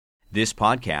This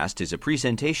podcast is a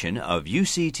presentation of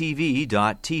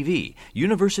UCTV.tv,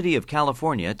 University of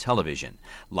California Television.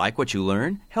 Like what you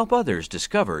learn? Help others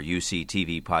discover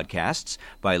UCTV podcasts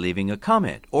by leaving a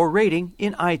comment or rating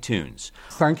in iTunes.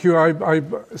 Thank you. I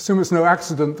assume it's no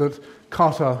accident that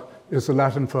CARTA is the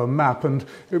Latin for map, and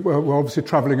we're obviously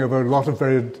traveling over a lot of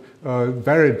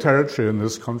varied territory in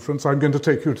this conference. I'm going to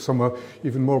take you to somewhere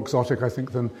even more exotic, I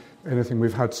think, than anything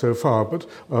we've had so far, but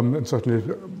and certainly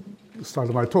the style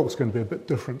of my talk is going to be a bit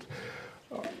different.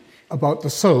 About the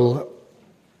soul,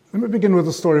 let me begin with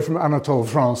a story from Anatole,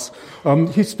 France.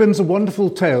 He spins a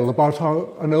wonderful tale about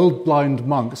how an old blind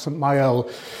monk, St.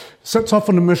 Maël, sets off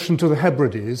on a mission to the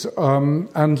Hebrides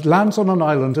and lands on an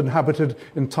island inhabited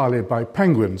entirely by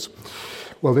penguins.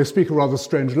 Well, they speak a rather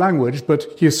strange language, but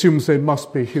he assumes they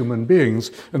must be human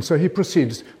beings, and so he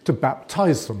proceeds to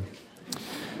baptize them.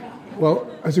 Well,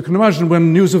 as you can imagine,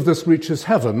 when news of this reaches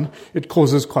heaven, it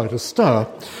causes quite a stir.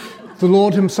 The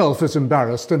Lord himself is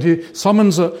embarrassed, and he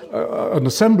summons an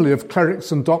assembly of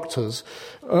clerics and doctors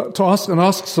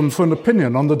asks them for an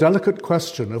opinion on the delicate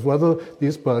question of whether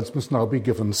these birds must now be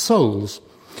given souls.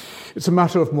 It's a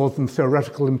matter of more than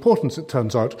theoretical importance, it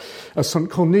turns out. As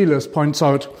St. Cornelius points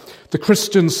out, the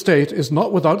Christian state is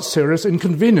not without serious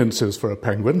inconveniences for a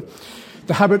penguin.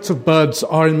 The habits of birds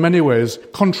are in many ways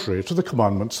contrary to the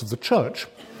commandments of the Church.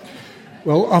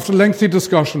 Well, after lengthy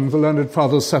discussion, the learned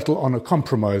fathers settle on a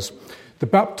compromise. The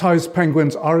baptized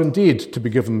penguins are indeed to be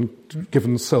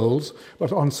given souls,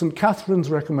 but on St. Catherine's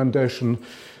recommendation,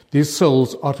 these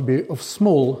souls are to be of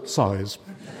small size.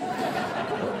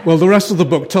 Well, the rest of the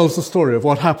book tells the story of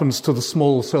what happens to the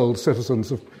small-souled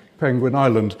citizens of Penguin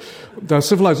Island. Their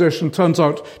civilization turns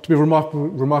out to be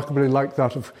remarkably like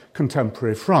that of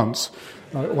contemporary France.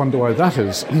 I wonder why that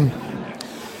is.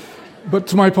 But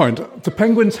to my point, the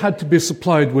penguins had to be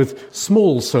supplied with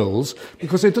small souls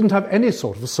because they didn't have any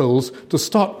sort of souls to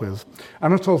start with.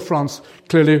 Anatole France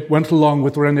clearly went along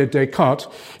with René Descartes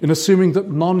in assuming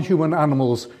that non-human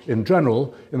animals in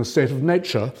general, in a state of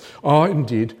nature, are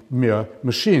indeed mere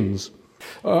machines.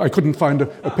 I couldn't find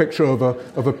a picture of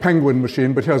a penguin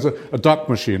machine, but here's a duck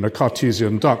machine, a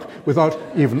Cartesian duck, without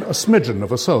even a smidgen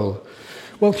of a soul.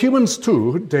 Well, humans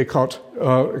too, Descartes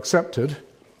accepted,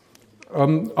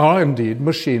 are indeed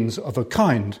machines of a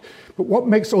kind. But what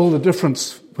makes all the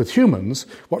difference with humans,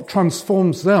 what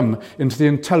transforms them into the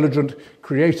intelligent,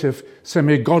 creative,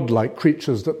 semi-godlike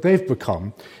creatures that they've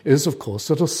become, is, of course,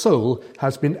 that a soul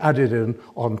has been added in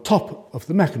on top of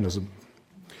the mechanism.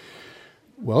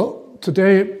 Well,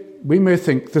 today we may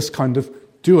think this kind of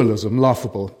dualism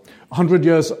laughable. 100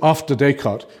 years after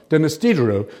Descartes, Denis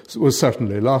Diderot was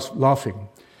certainly laughing.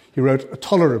 He wrote, "A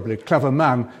tolerably clever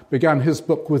man began his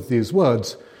book with these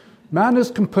words, 'Man is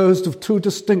composed of two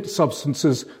distinct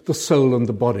substances, the soul and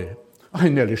the body.' I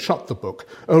nearly shut the book.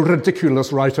 Oh,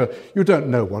 ridiculous writer, you don't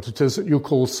know what it is that you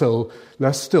call soul,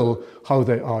 less still how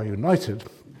they are united."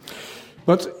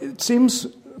 But it seems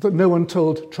that no one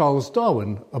told Charles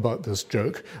Darwin about this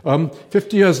joke.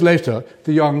 50 years later,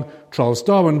 the young Charles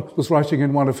Darwin was writing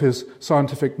in one of his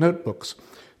scientific notebooks,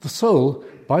 "The soul,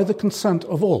 by the consent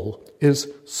of all, is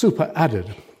superadded."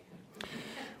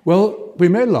 Well, we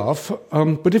may laugh,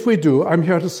 but if we do, I'm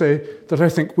here to say that I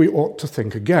think we ought to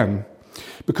think again.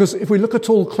 Because if we look at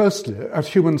all closely at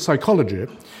human psychology,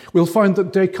 we'll find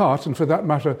that Descartes, and for that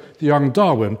matter, the young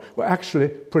Darwin, were actually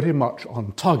pretty much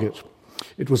on target.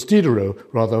 It was Diderot,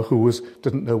 rather, who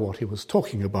didn't know what he was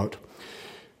talking about.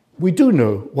 We do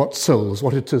know what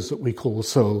it is that we call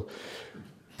soul.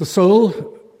 The soul,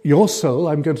 your soul,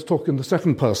 I'm going to talk in the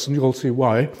second person, you'll see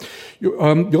why.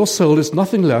 Your soul is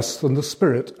nothing less than the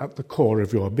spirit at the core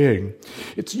of your being.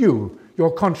 It's you,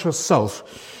 your conscious self.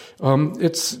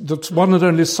 It's the one and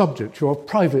only subject, your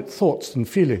private thoughts and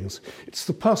feelings. It's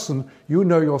the person you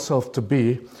know yourself to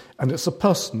be, and it's a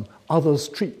person others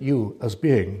treat you as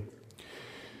being.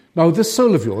 Now, this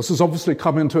soul of yours has obviously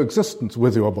come into existence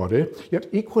with your body, yet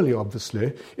equally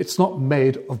obviously, it's not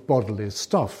made of bodily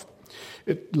stuff.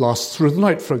 It lasts through the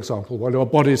night, for example, while your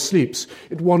body sleeps.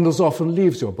 It wanders off and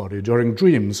leaves your body during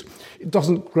dreams. It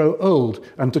doesn't grow old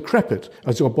and decrepit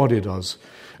as your body does.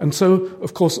 And so,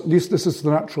 of course, at least this is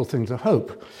the natural thing to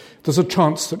hope. There's a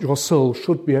chance that your soul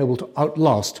should be able to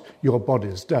outlast your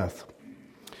body's death.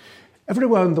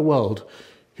 Everywhere in the world,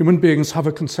 human beings have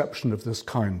a conception of this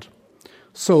kind.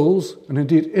 Souls, and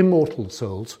indeed immortal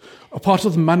souls, are part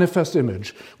of the manifest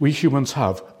image we humans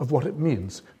have of what it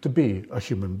means to be a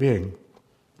human being.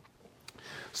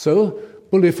 So,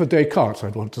 bully for Descartes,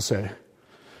 I'd want to say.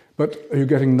 But are you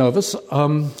getting nervous?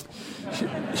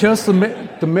 Here's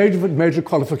the major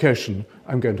qualification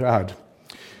I'm going to add.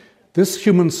 This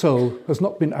human soul has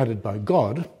not been added by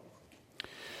God.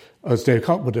 as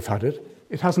Descartes would have had it.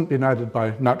 It hasn't been added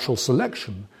by natural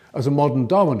selection, as a modern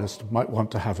Darwinist might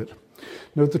want to have it.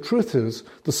 No, the truth is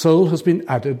the soul has been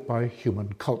added by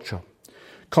human culture.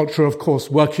 Culture, of course,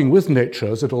 working with nature,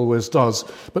 as it always does,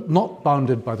 but not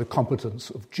bounded by the competence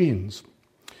of genes.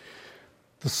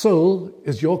 The soul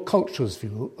is your culture's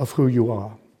view of who you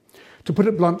are. To put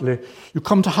it bluntly, you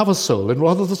come to have a soul in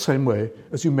rather the same way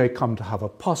as you may come to have a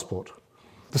passport.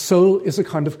 The soul is a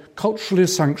kind of culturally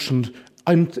sanctioned,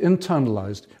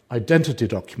 internalized identity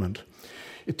document.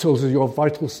 It tells you your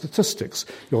vital statistics,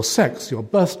 your sex, your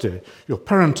birthday, your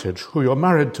parentage, who you're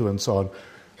married to, and so on,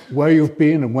 where you've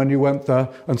been and when you went there,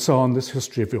 and so on, this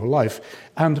history of your life.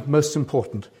 And most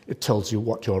important, it tells you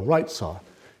what your rights are.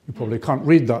 You probably can't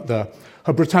read that there.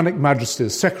 Her Britannic Majesty,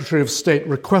 Secretary of State,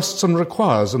 requests and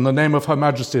requires, in the name of Her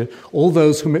Majesty, all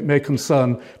those whom it may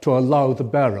concern to allow the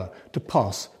bearer to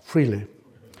pass freely.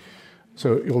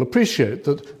 So you'll appreciate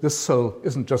that this soul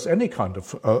isn't just any kind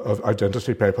of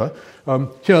identity paper.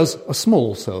 Here's a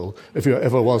small soul, if there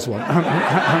ever was one.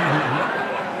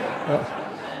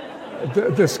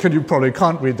 You probably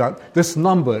can't read that. This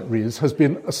number, it reads, has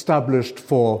been established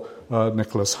for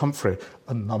Nicholas Humphrey.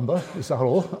 A number? Is that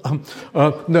all?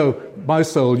 No, my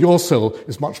soul, your soul,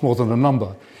 is much more than a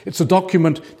number. It's a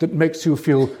document that makes you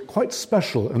feel quite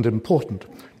special and important.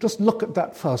 Just look at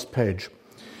that first page.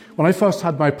 When I first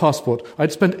had my passport,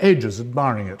 I'd spent ages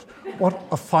admiring it. What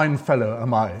a fine fellow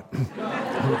am I.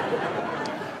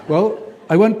 Well,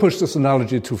 I won't push this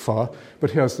analogy too far,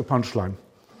 but here's the punchline.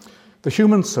 The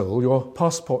human soul, your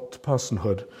passport to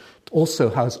personhood, also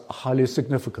has a highly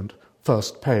significant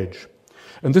first page.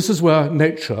 And this is where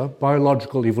nature,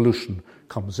 biological evolution,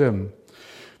 comes in.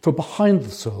 For behind the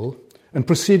soul, and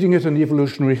preceding it in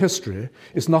evolutionary history,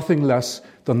 is nothing less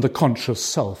than the conscious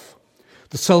self.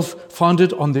 The self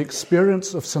founded on the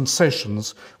experience of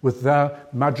sensations with their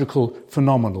magical,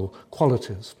 phenomenal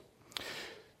qualities.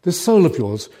 This soul of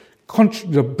yours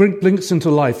blinks into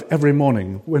life every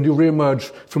morning when you re-emerge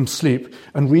from sleep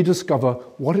and rediscover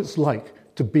what it's like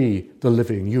to be the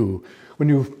living you. When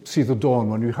you see the dawn,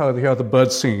 when you hear the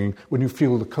birds singing, when you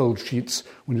feel the cold sheets,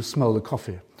 when you smell the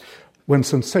coffee. When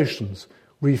sensations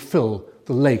refill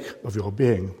the lake of your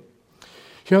being.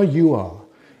 Here you are,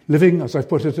 living, as I've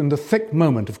put it, in the thick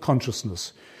moment of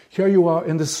consciousness. Here you are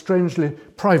in this strangely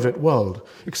private world,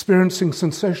 experiencing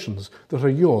sensations that are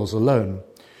yours alone.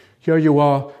 Here you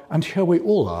are, and here we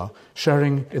all are,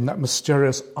 sharing in that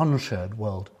mysterious unshared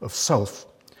world of self.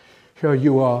 Here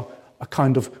you are, a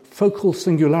kind of focal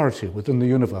singularity within the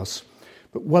universe,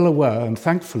 but well aware, and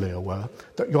thankfully aware,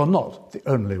 that you're not the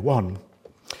only one.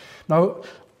 Now,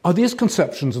 are these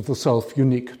conceptions of the self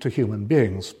unique to human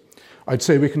beings? I'd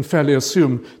say we can fairly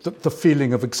assume that the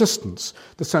feeling of existence,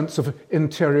 the sense of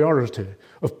interiority,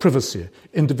 of privacy,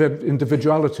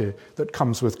 individuality that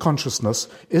comes with consciousness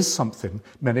is something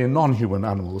many non-human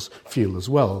animals feel as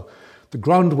well. The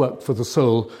groundwork for the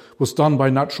soul was done by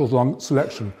natural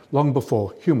selection long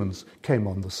before humans came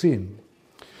on the scene.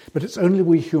 But it's only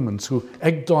we humans who,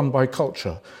 egged on by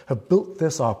culture, have built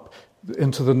this up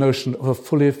into the notion of a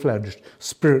fully fledged,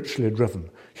 spiritually driven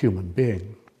human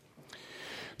being.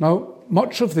 Now,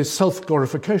 much of the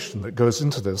self-glorification that goes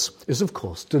into this is, of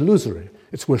course, delusory.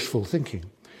 It's wishful thinking.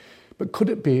 But could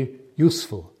it be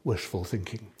useful wishful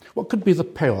thinking? What could be the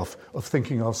payoff of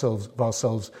thinking of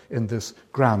ourselves in this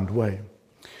grand way?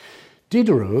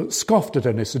 Diderot scoffed at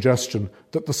any suggestion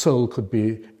that the soul could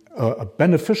be a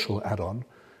beneficial add-on.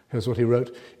 Here's what he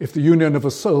wrote: "If the union of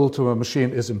a soul to a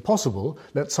machine is impossible,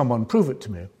 let someone prove it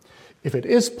to me. If it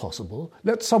is possible,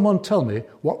 let someone tell me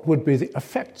what would be the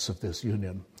effects of this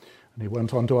union." And he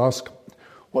went on to ask,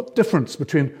 what difference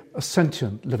between a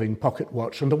sentient living pocket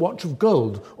watch and a watch of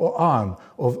gold or iron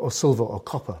or silver or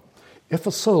copper? If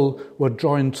a soul were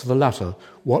joined to the latter,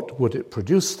 what would it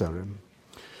produce therein?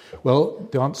 Well,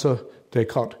 the answer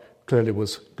Descartes clearly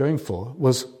was going for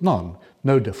was none,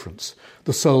 no difference.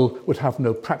 The soul would have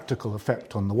no practical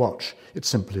effect on the watch. It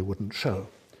simply wouldn't show.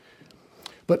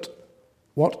 But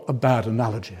what a bad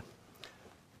analogy.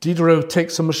 Diderot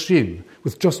takes a machine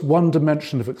with just one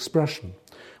dimension of expression,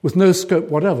 with no scope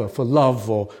whatever for love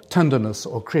or tenderness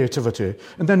or creativity,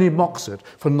 and then he mocks it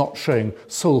for not showing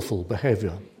soulful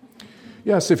behaviour.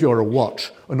 Yes, if you're a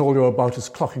watch and all you're about is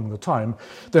clocking the time,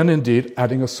 then indeed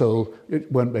adding a soul,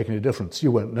 it won't make any difference. You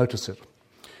won't notice it.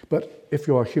 But if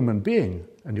you're a human being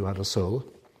and you add a soul,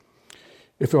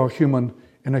 if you're a human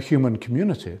in a human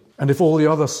community, and if all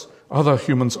the other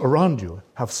humans around you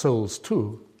have souls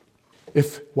too,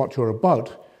 if what you're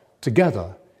about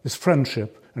together is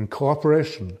friendship and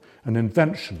cooperation and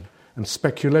invention and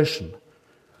speculation,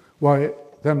 why,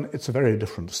 then it's a very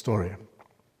different story.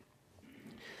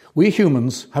 We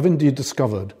humans have indeed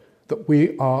discovered that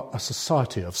we are a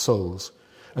society of souls,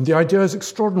 and the idea is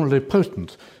extraordinarily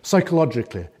potent,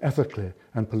 psychologically, ethically,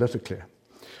 and politically.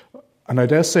 And I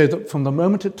dare say that from the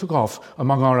moment it took off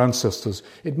among our ancestors,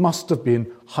 it must have been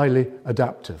highly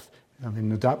adaptive. I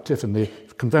mean, adaptive in the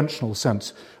conventional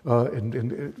sense,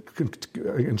 in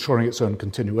ensuring its own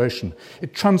continuation.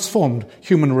 It transformed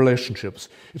human relationships.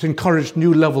 It encouraged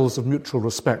new levels of mutual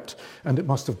respect, and it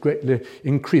must have greatly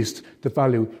increased the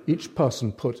value each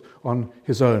person put on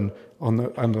his own and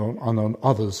on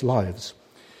others' lives.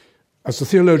 As the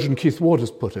theologian Keith Ward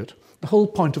has put it, the whole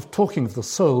point of talking of the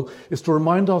soul is to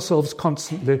remind ourselves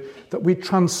constantly that we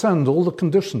transcend all the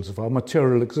conditions of our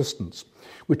material existence.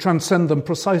 We transcend them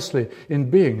precisely in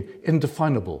being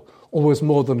indefinable, always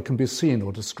more than can be seen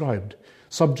or described,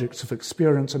 subjects of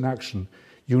experience and action,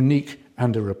 unique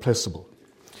and irreplaceable.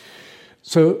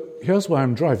 So here's why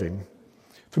I'm driving.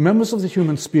 For members of the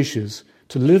human species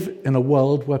to live in a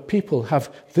world where people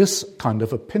have this kind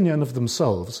of opinion of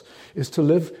themselves is to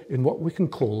live in what we can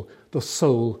call the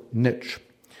soul niche.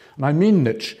 And I mean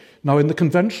niche now in the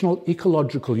conventional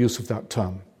ecological use of that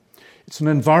term. It's an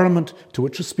environment to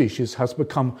which a species has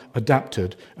become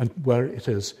adapted and where it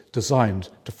is designed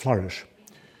to flourish.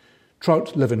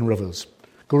 Trout live in rivers,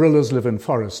 gorillas live in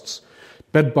forests,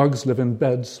 bedbugs live in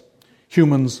beds,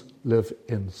 humans live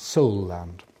in soul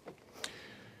land.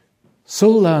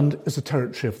 Soul land is a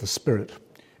territory of the spirit.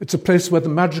 It's a place where the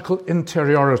magical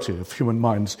interiority of human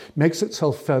minds makes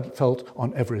itself felt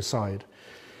on every side.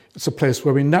 It's a place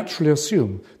where we naturally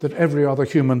assume that every other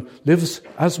human lives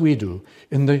as we do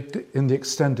in the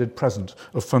extended present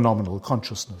of phenomenal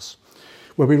consciousness,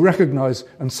 where we recognize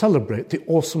and celebrate the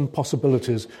awesome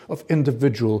possibilities of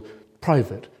individual,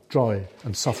 private joy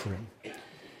and suffering.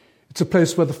 It's a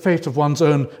place where the fate of one's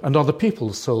own and other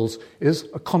people's souls is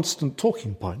a constant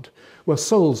talking point, where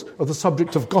souls are the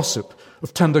subject of gossip,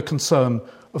 of tender concern,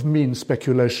 of mean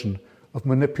speculation, of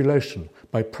manipulation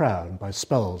by prayer and by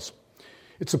spells.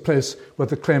 It's a place where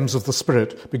the claims of the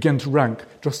spirit begin to rank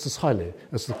just as highly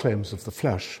as the claims of the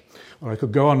flesh. Well, I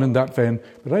could go on in that vein,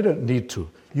 but I don't need to.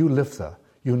 You live there,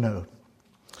 you know.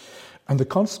 And the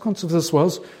consequence of this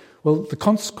was, well, the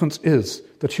consequence is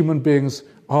that human beings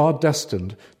are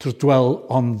destined to dwell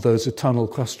on those eternal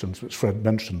questions which Fred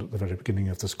mentioned at the very beginning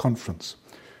of this conference.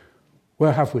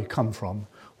 Where have we come from?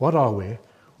 What are we?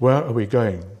 Where are we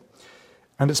going?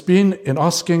 And it's been in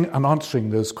asking and answering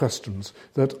those questions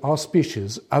that our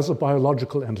species, as a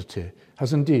biological entity,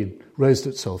 has indeed raised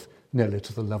itself nearly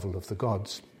to the level of the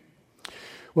gods.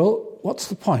 Well, what's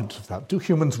the point of that? Do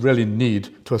humans really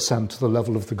need to ascend to the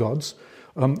level of the gods?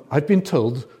 I've been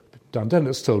told, Dan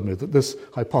Dennett's told me, that this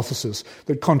hypothesis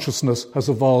that consciousness has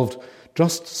evolved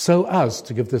just so as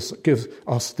to give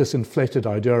us this inflated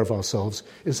idea of ourselves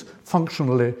is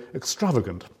functionally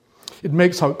extravagant. It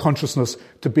makes out consciousness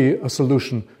to be a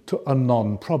solution to a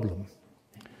non-problem.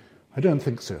 I don't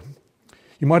think so.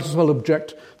 You might as well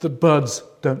object that birds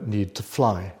don't need to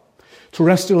fly.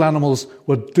 Terrestrial animals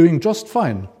were doing just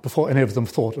fine before any of them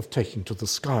thought of taking to the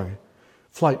sky.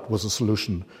 Flight was a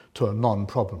solution to a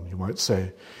non-problem, you might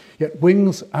say. Yet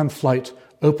wings and flight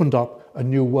opened up a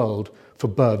new world for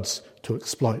birds to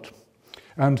exploit.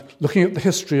 And looking at the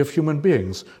history of human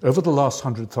beings over the last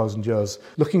 100,000 years,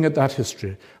 looking at that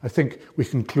history, I think we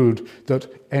conclude that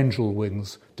angel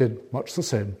wings did much the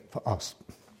same for us.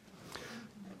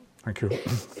 Thank you.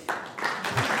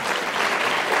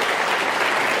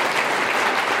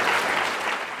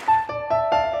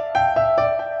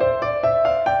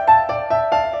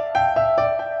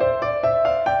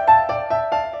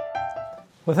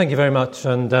 Well, thank you very much.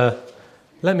 And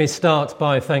let me start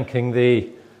by thanking the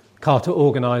CARTA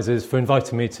organisers for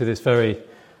inviting me to this very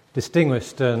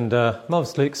distinguished and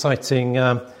marvellously exciting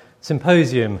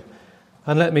symposium.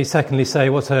 And let me secondly say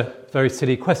what a very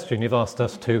silly question you've asked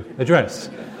us to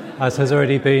address, as has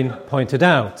already been pointed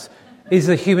out. Is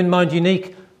the human mind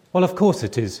unique? Well, of course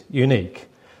it is unique,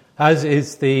 as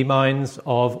is the minds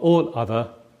of all other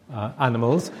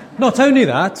animals. Not only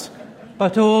that,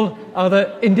 but all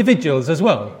other individuals as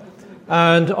well.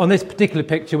 And on this particular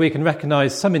picture, we can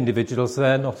recognise some individuals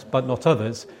there, but not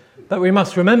others. But we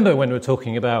must remember when we're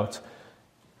talking about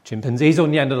chimpanzees or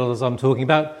Neanderthals I'm talking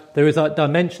about, there is that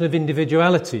dimension of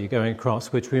individuality going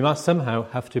across, which we must somehow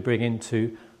have to bring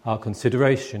into our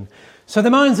consideration. So the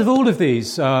minds of all of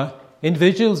these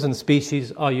individuals and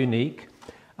species are unique.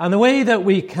 And the way that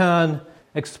we can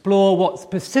explore what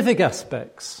specific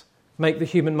aspects make the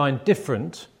human mind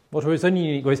different, what are its own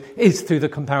unique ways, is through the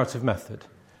comparative method.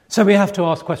 So we have to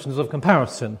ask questions of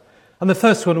comparison. And the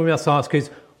first one we must ask is,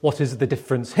 what is the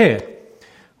difference here?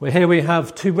 Well, here we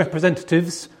have two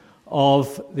representatives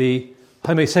of the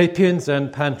Homo sapiens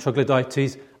and Pan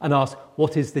troglodytes and ask,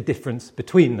 what is the difference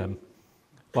between them?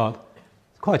 Well,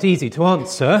 it's quite easy to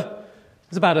answer.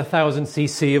 There's about 1,000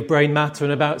 cc of brain matter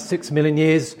and about 6 million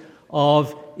years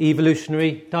of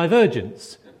evolutionary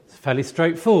divergence. It's fairly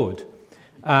straightforward.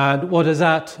 And what has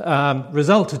that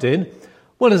resulted in?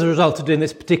 Well, it has resulted in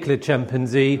this particular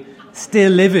chimpanzee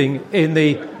still living in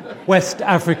the West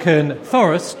African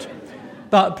forest,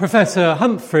 but Professor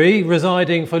Humphrey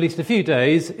residing for at least a few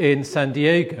days in San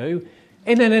Diego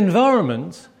in an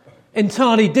environment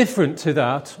entirely different to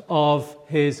that of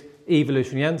his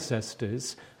evolutionary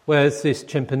ancestors, whereas this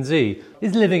chimpanzee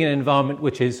is living in an environment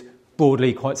which is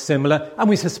broadly quite similar, and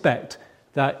we suspect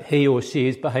that he or she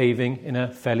is behaving in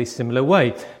a fairly similar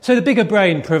way. So the bigger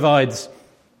brain provides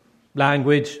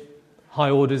language, high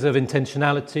orders of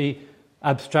intentionality,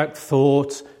 abstract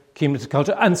thought, cumulative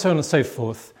culture, and so on and so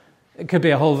forth. It could be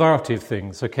a whole variety of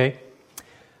things, okay?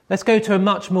 Let's go to a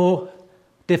much more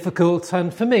difficult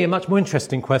and, for me, a much more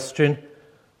interesting question.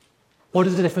 What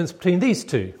is the difference between these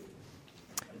two?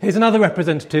 Here's another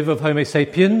representative of Homo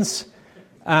sapiens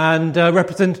and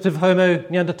representative Homo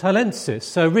neanderthalensis,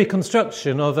 so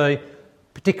reconstruction of a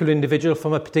particular individual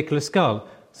from a particular skull,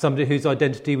 somebody whose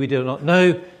identity we do not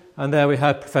know, and there we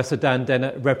have Professor Dan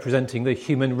Dennett representing the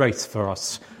human race for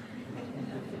us.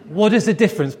 What is the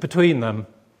difference between them?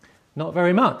 Not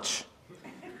very much.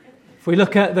 If we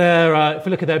look at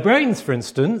their brains, for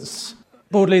instance,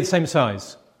 broadly the same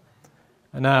size.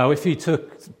 And now, if you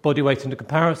took body weight into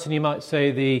comparison, you might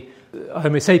say the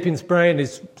Homo sapiens brain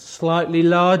is slightly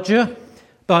larger,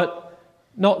 but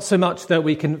not so much that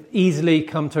we can easily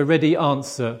come to a ready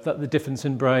answer that the difference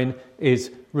in brain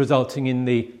is resulting in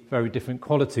the very different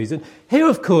qualities. And here,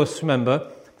 of course, remember,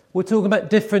 we're talking about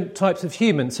different types of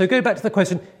humans. So go back to the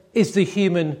question, is the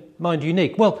human mind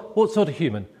unique? Well, what sort of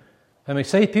human? Homo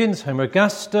sapiens, Homo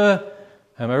ergaster,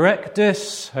 Homo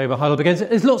erectus, Homo heidelbergensis.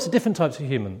 There's lots of different types of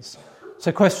humans. So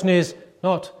the question is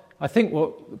not, I think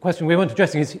what the question we want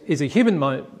addressing is a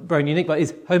human brain unique, but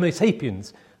is Homo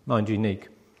sapiens mind unique?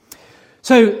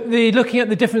 So looking at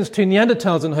the difference between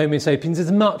Neanderthals and Homo sapiens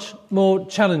is much more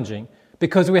challenging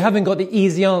because we haven't got the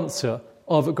easy answer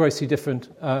of a grossly different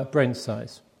brain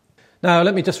size. Now,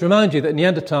 let me just remind you that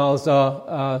Neanderthals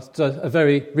are a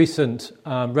very recent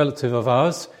relative of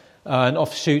ours, an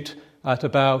offshoot at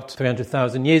about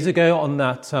 300,000 years ago on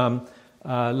that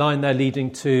line there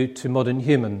leading to modern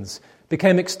humans.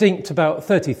 Became extinct about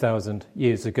 30,000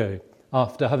 years ago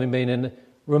after having been a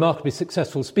remarkably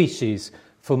successful species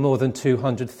for more than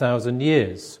 200,000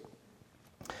 years.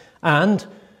 And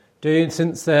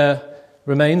since their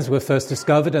remains were first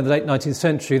discovered in the late 19th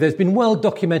century, there's been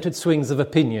well-documented swings of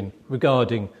opinion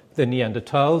regarding the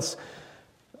Neanderthals.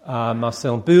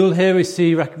 Marcel Boule here we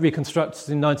see reconstructed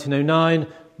in 1909,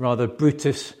 rather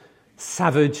brutish,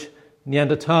 savage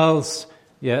Neanderthals.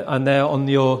 Yeah, and there on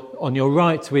your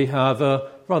right we have a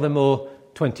rather more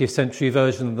 20th century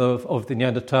version of the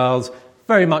Neanderthals,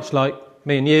 very much like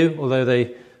me and you, although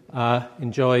they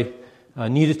enjoy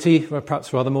nudity,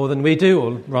 perhaps rather more than we do,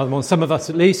 or rather more than some of us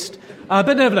at least.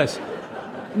 But nevertheless,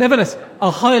 a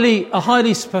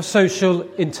highly social,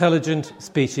 intelligent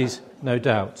species, no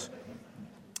doubt.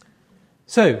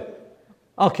 So,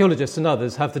 archaeologists and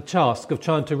others have the task of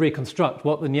trying to reconstruct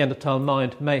what the Neanderthal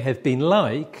mind may have been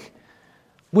like,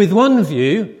 with one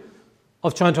view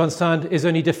of trying to understand is there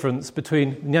any difference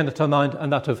between Neanderthal mind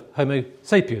and that of Homo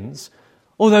sapiens,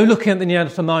 although looking at the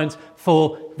Neanderthal minds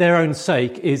for their own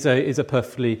sake is a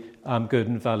perfectly good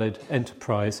and valid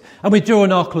enterprise. And we draw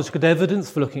on archaeological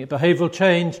evidence for looking at behavioural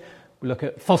change, we look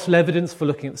at fossil evidence for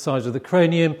looking at the size of the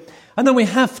cranium, and then we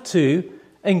have to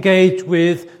engage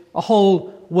with a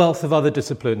whole wealth of other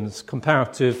disciplines,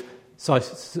 comparative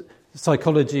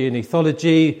psychology and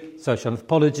ethology, social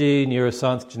anthropology,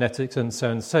 neuroscience, genetics, and so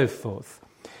on and so forth.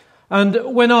 And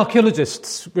when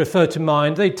archaeologists refer to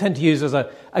mind, they tend to use as a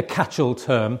catch-all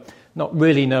term, not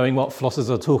really knowing what philosophers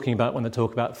are talking about when they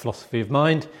talk about philosophy of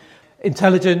mind.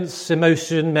 Intelligence,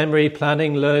 emotion, memory,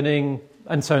 planning, learning,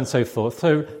 and so on and so forth.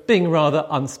 So being rather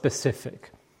unspecific.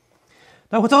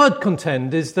 Now what I'd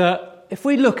contend is that if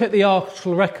we look at the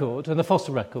archaeological record and the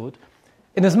fossil record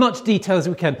in as much detail as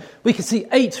we can see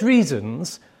 8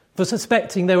 reasons for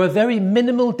suspecting there are very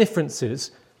minimal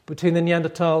differences between the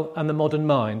Neanderthal and the modern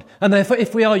mind. And therefore,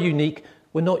 if we are unique,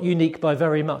 we're not unique by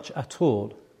very much at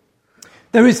all.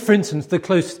 There is, for instance, the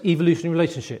close evolutionary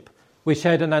relationship. We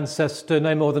shared an ancestor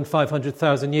no more than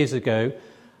 500,000 years ago.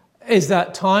 Is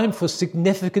that time for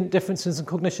significant differences in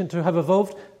cognition to have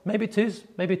evolved? Maybe it is,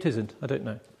 maybe it isn't, I don't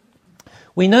know.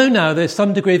 We know now there's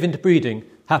some degree of interbreeding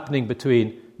happening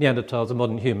between Neanderthals and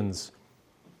modern humans.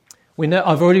 We know,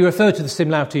 I've already referred to the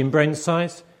similarity in brain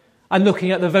size. And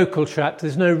looking at the vocal tract,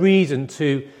 there's no reason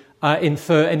to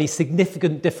infer any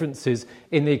significant differences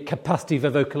in the capacity for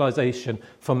vocalization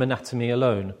from anatomy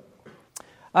alone.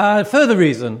 Further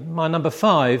reason, my number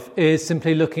 5, is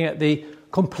simply looking at the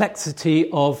complexity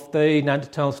of the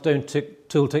Neanderthal stone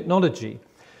tool technology,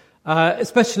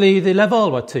 especially the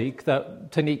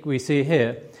Lavallois technique we see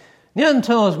here.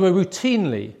 Neanderthals were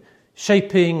routinely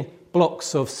shaping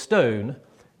blocks of stone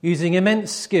using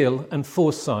immense skill and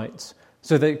foresight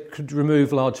so they could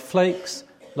remove large flakes,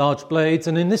 large blades,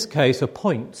 and in this case, a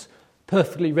point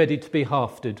perfectly ready to be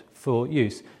hafted for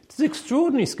use. It's an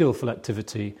extraordinarily skillful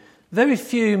activity. Very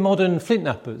few modern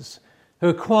flint-knappers who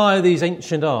acquire these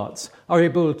ancient arts are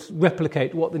able to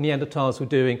replicate what the Neanderthals were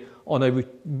doing on a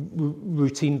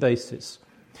routine basis.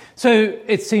 So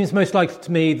it seems most likely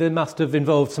to me that it must have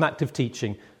involved some active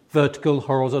teaching, vertical,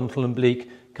 horizontal, and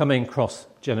oblique, coming across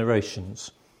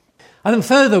generations. And then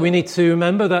further, we need to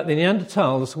remember that the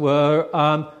Neanderthals were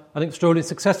an extraordinarily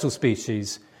successful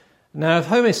species. Now, if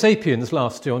Homo sapiens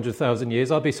last 200,000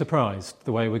 years, I'll be surprised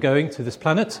the way we're going to this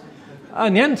planet.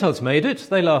 Neanderthals made it.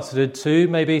 They lasted to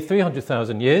maybe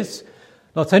 300,000 years.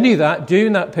 Not only that,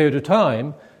 during that period of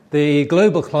time, the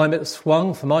global climate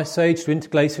swung from ice age to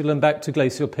interglacial and back to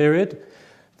glacial period.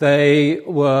 They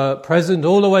were present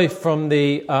all the way from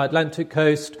the Atlantic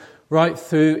coast right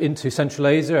through into Central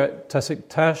Asia at Tasik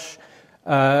Tash,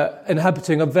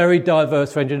 inhabiting a very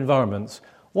diverse range of environments.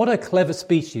 What a clever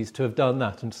species to have done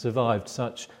that and survived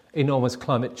such enormous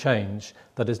climate change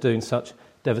that is doing such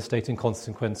devastating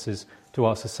consequences to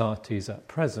our societies at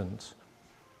present.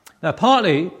 Now,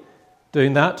 partly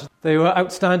doing that, they were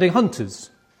outstanding hunters.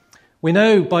 We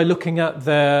know by looking at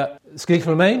their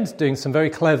skeletal remains, doing some very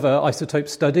clever isotope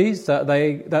studies,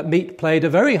 that meat played a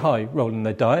very high role in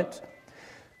their diet.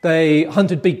 They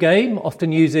hunted big game,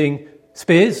 often using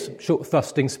spears,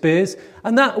 short-thrusting spears,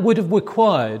 and that would have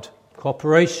required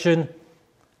cooperation,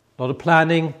 a lot of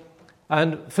planning,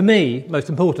 and for me, most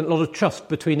important, a lot of trust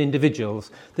between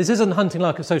individuals. This isn't hunting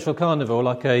like a social carnivore,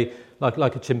 like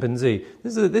a chimpanzee.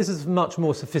 This is much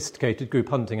more sophisticated group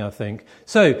hunting, I think.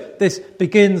 So this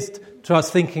begins to us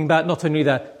thinking about not only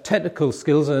their technical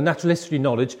skills and their natural history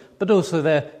knowledge, but also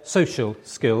their social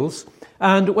skills.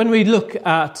 And when we look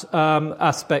at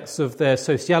aspects of their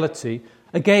sociality,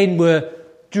 again, we're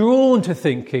drawn to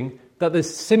thinking that the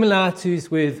similarities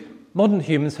with modern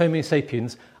humans, Homo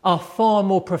sapiens, are far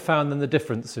more profound than the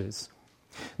differences.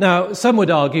 Now, some would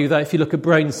argue that if you look at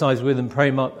brain size within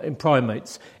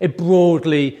primates, it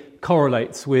broadly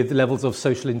correlates with levels of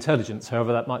social intelligence,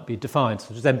 however that might be defined,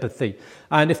 such as empathy.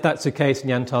 And if that's the case,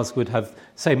 Neanderthals would have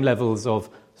same levels of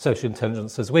social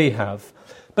intelligence as we have.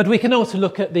 But we can also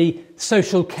look at the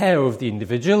social care of the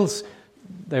individuals.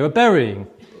 They were burying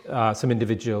some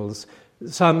individuals.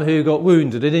 Some who got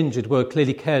wounded and injured were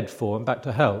clearly cared for and back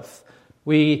to health.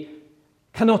 We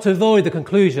cannot avoid the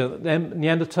conclusion that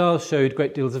Neanderthals showed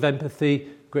great deals of empathy,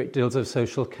 great deals of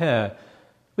social care.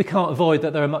 We can't avoid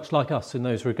that they are much like us in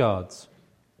those regards.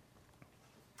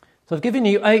 So I've given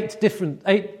you 8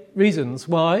 reasons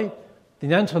why the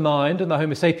Neanderthal mind and the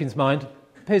Homo sapiens mind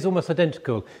appears almost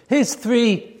identical. Here's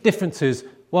 3 differences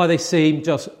why they seem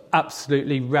just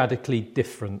absolutely radically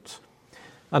different.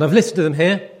 And I've listed them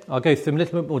here. I'll go through them in a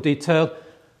little bit more detail.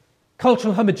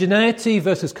 Cultural homogeneity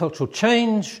versus cultural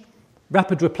change,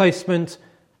 rapid replacement,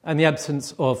 and the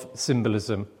absence of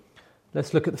symbolism.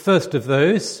 Let's look at the first of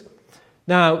those.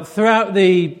 Now, throughout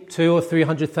the 200,000 or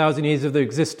 300,000 years of their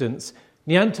existence,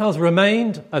 Neanderthals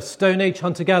remained as Stone Age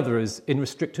hunter-gatherers in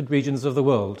restricted regions of the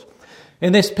world.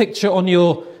 In this picture on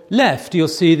your left, you'll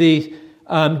see the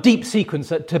deep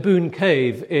sequence at Tabun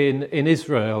Cave in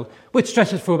Israel, which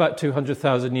stretches for about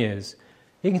 200,000 years.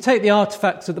 You can take the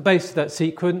artefacts at the base of that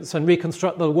sequence and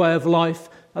reconstruct the way of life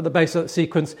at the base of that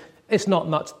sequence. It's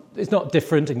not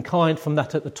different in kind from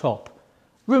that at the top.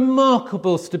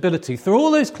 Remarkable stability through all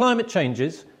those climate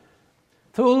changes,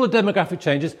 through all the demographic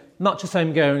changes, much the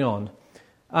same going on.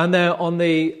 And there on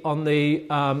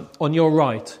your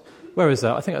right, where is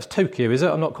that? I think that's Tokyo, is it?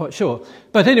 I'm not quite sure.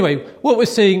 But anyway, what we're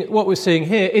seeing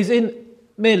here is in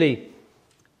merely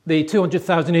the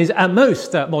 200,000 years at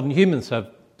most that modern humans have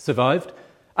survived,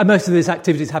 and most of these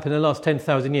activities happened in the last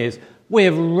 10,000 years. We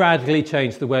have radically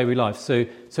changed the way we live. So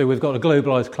we've got a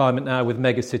globalised climate now with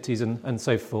megacities and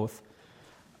so forth.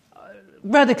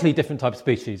 Radically different type of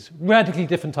species, radically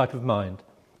different type of mind.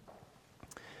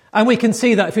 And we can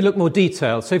see that if we look more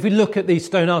detailed. So if we look at these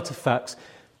stone artefacts,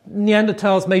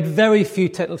 Neanderthals made very few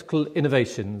technical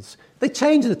innovations. They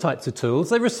changed the types of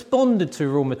tools, they responded to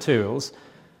raw materials,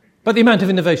 but the amount of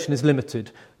innovation is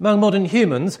limited. Among modern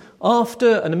humans,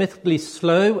 after an admittedly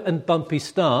slow and bumpy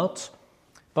start,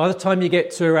 By the time you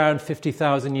get to around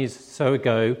 50,000 years or so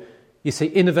ago, you see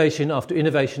innovation after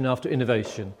innovation after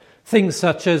innovation. Things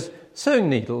such as sewing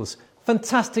needles,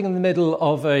 fantastic in the middle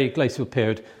of a glacial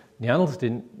period. Neanderthals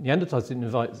didn't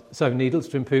invent sewing needles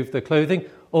to improve their clothing,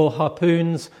 or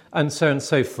harpoons, and so on and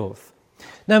so forth.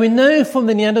 Now, we know from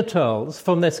the Neanderthals,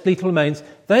 from their skeletal remains,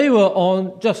 they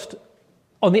were just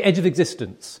on the edge of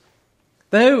existence.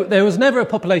 There was never a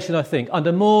population, I think,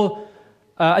 under more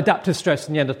adaptive stress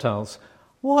than Neanderthals.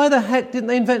 Why the heck didn't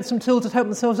they invent some tools to help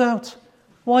themselves out?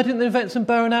 Why didn't they invent some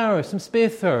bow and arrows, some spear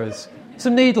throwers,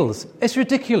 some needles? It's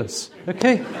ridiculous,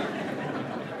 okay?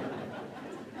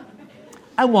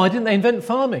 And why didn't they invent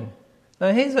farming?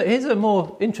 Now, here's a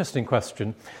more interesting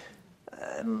question.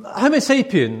 Homo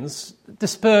sapiens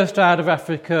dispersed out of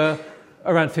Africa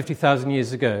around 50,000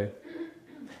 years ago.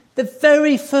 The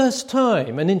very first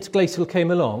time an interglacial came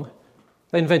along,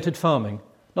 they invented farming.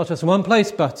 Not just in one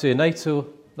place, but in 8 or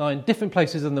 9 different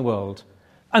places in the world.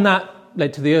 And that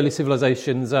led to the early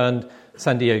civilizations and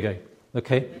San Diego.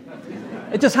 Okay?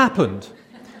 It just happened.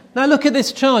 Now look at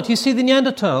this chart. You see the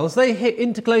Neanderthals, they hit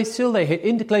interglacial, they hit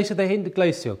interglacial, they hit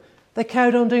interglacial. They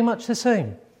carried on doing much the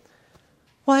same.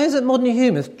 Why is it modern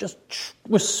humans just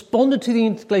responded to the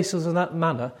interglacials in that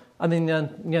manner and the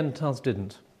Neanderthals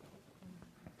didn't?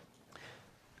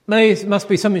 It must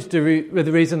be something to do with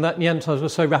the reason that Neanderthals were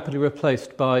so rapidly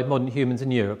replaced by modern humans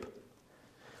in Europe.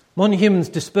 Modern humans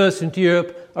dispersed into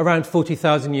Europe around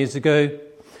 40,000 years ago.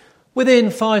 Within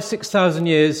 5,000-6,000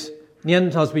 years,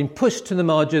 Neanderthals have been pushed to the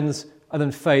margins and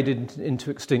then faded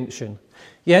into extinction.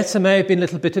 Yes, there may have been a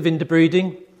little bit of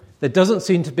interbreeding. There doesn't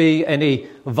seem to be any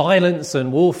violence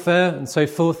and warfare and so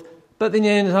forth, but the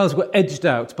Neanderthals were edged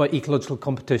out by ecological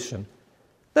competition.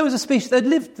 There was a species that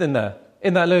lived in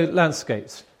that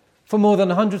landscapes for more than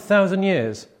 100,000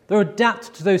 years. They were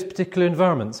adapted to those particular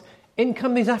environments. In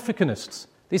come these Africanists,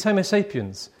 these Homo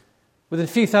sapiens. Within a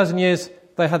few thousand years,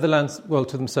 they had the world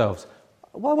to themselves.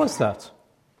 Why was that?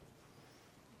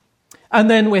 And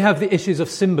then we have the issues of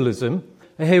symbolism.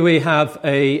 Here we have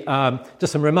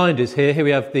just some reminders here. Here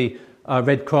we have the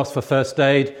Red Cross for first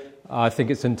aid. I think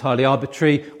it's entirely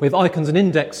arbitrary. We have icons and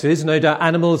indexes. No doubt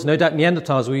animals, no doubt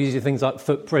Neanderthals were using things like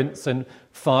footprints and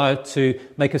fire to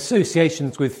make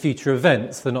associations with future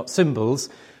events. They're not symbols.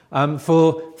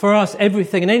 For us,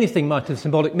 everything and anything might have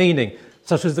symbolic meaning,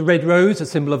 such as the red rose, a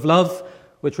symbol of love,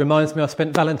 which reminds me I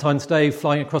spent Valentine's Day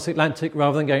flying across the Atlantic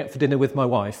rather than going out for dinner with my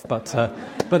wife. But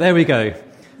there we go.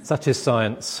 Such is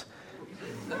science.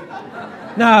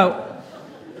 Now,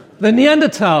 the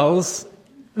Neanderthals,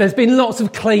 there's been lots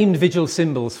of claimed visual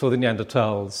symbols for the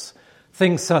Neanderthals.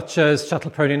 Things such as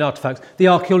Chattelpronian artefacts. The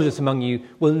archaeologists among you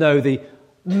will know the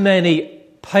many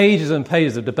pages and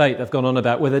pages of debate that have gone on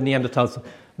about whether Neanderthals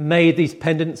made these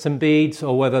pendants and beads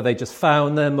or whether they just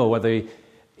found them or whether they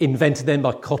invented them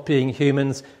by copying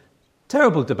humans.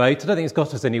 Terrible debate. I don't think it's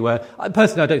got us anywhere.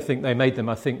 Personally, I don't think they made them.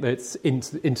 I think that it's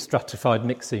interstratified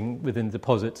mixing within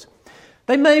deposits.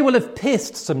 They may well have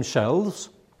pierced some shells,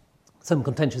 some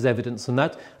contentious evidence on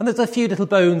that, and there's a few little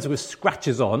bones with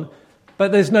scratches on,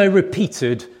 but there's no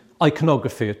repeated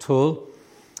iconography at all.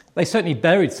 They certainly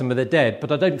buried some of their dead,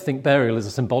 but I don't think burial is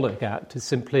a symbolic act. It's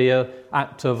simply an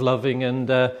act of loving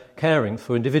and caring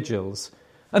for individuals.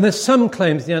 And there's some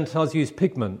claims the Neanderthals used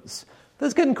pigments.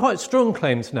 There's getting quite strong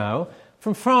claims now.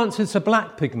 From France, it's a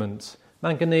black pigment,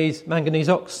 manganese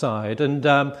oxide, and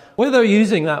whether they're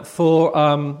using that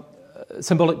for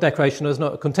symbolic decoration is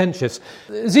not contentious.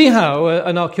 Zihao,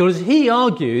 an archaeologist, he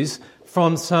argues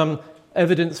from some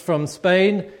evidence from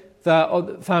Spain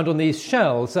that found on these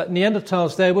shells that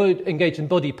Neanderthals there were engaged in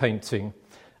body painting.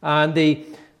 And the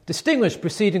distinguished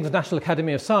Proceedings of the National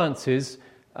Academy of Sciences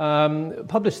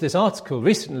published this article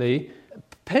recently,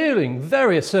 appearing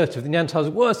very assertive. The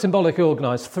Neanderthals were symbolically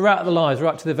organised throughout their lives,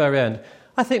 right to the very end.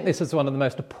 I think this is one of the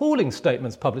most appalling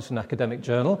statements published in an academic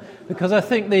journal, because I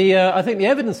think the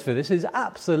evidence for this is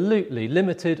absolutely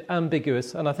limited,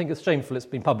 ambiguous, and I think it's shameful it's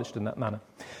been published in that manner.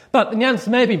 But the Neanderthals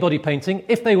may have been body painting.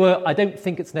 If they were, I don't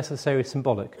think it's necessarily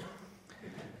symbolic.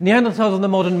 Neanderthals and the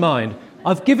modern mind.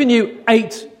 I've given you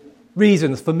 8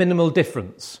 reasons for minimal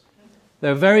difference.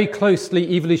 They're very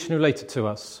closely evolutionarily related to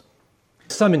us.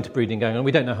 Some interbreeding going on,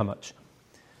 we don't know how much.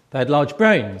 They had large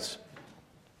brains.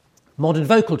 Modern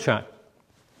vocal tract.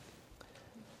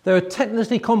 They were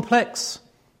technically complex,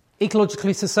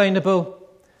 ecologically sustainable,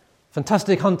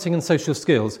 fantastic hunting and social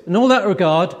skills. In all that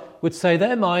regard, would say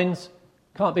their minds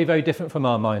can't be very different from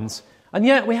our minds. And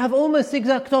yet we have almost the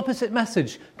exact opposite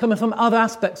message coming from other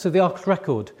aspects of the arc's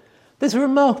record. There's a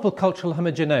remarkable cultural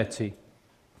homogeneity,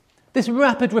 this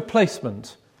rapid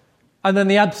replacement, and then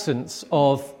the absence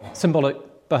of symbolic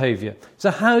behaviour. So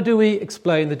how do we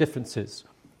explain the differences?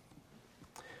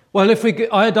 Well,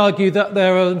 I'd argue that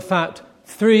there are, in fact,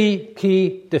 three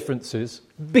key differences,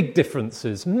 big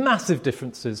differences, massive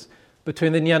differences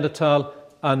between the Neanderthal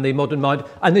and the modern mind.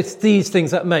 And it's these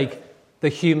things that make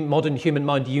the modern human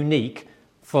mind unique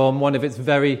from one of its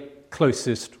very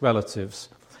closest relatives.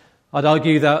 I'd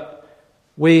argue that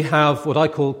we have what I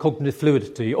call cognitive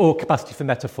fluidity, or capacity for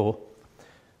metaphor,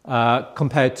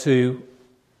 compared to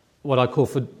what I call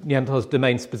for Neanderthals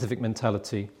domain-specific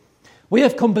mentality. We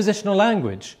have compositional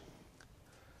language,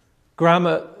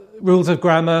 grammar, rules of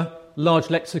grammar, large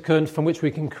lexicon from which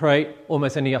we can create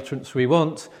almost any utterance we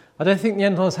want. I don't think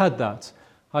Neanderthals had that.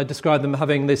 I describe them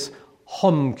having this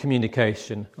hom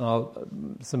communication.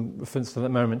 Some reference to that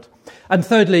in a moment. And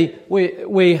thirdly,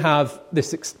 we have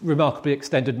this remarkably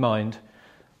extended mind.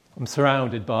 I'm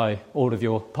surrounded by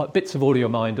bits of all of your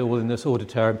mind, all in this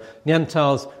auditorium.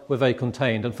 Neanderthals were very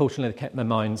contained. Unfortunately, they kept their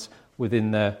minds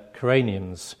within their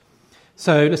craniums.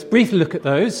 So let's briefly look at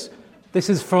those. This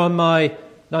is from my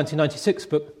 1996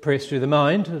 book, Prehistory of the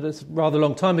Mind. It's a rather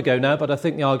long time ago now, but I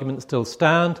think the arguments still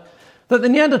stand. That the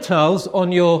Neanderthals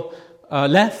on your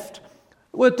left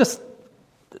were just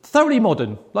thoroughly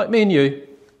modern, like me and you,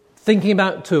 thinking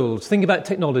about tools, thinking about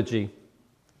technology,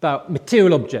 about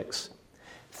material objects,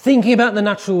 thinking about the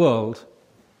natural world,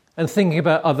 and thinking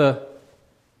about other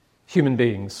human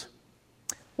beings.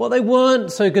 What they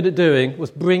weren't so good at doing was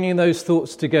bringing those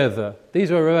thoughts together. These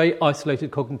were very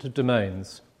isolated cognitive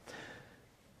domains.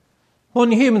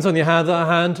 Modern humans, on the other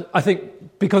hand, I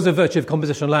think, because of virtue of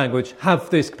compositional language, have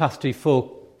this capacity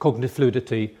for cognitive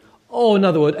fluidity, or in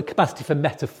other words, a capacity for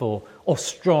metaphor or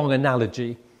strong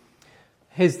analogy.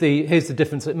 Here's the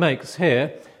difference it makes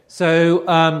here. So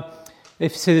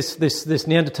if you see this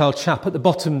Neanderthal chap at the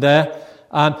bottom there,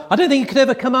 I don't think he could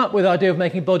ever come up with the idea of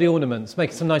making body ornaments,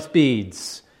 making some nice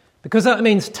beads, because that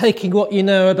means taking what you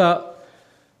know about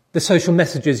the social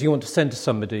messages you want to send to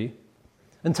somebody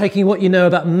and taking what you know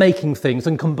about making things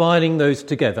and combining those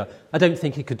together. I don't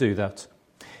think he could do that.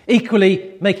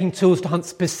 Equally, making tools to hunt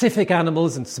specific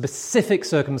animals in specific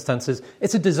circumstances,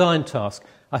 it's a design task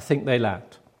I think they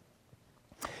lacked.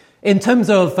 In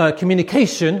terms of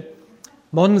communication,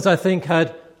 moderns, I think,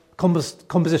 had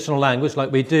compositional language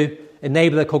like we do,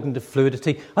 enable their cognitive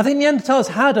fluidity. I think Neanderthals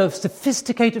had a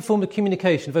sophisticated form of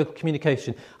communication, vocal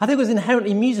communication. I think it was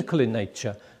inherently musical in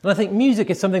nature. And I think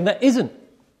music is something that isn't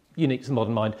unique to the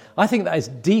modern mind. I think that is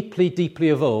deeply, deeply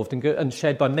evolved and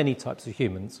shared by many types of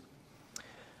humans.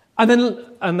 And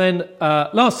then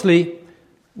lastly,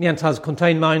 Neanderthals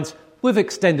contained minds. We've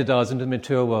extended ours into the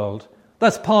material world.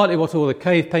 That's partly what all the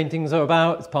cave paintings are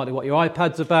about. It's partly what your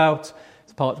iPad's about.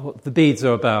 It's partly what the beads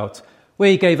are about.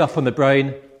 We gave up on the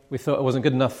brain. We thought it wasn't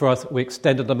good enough for us. We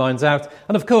extended our minds out.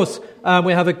 And of course,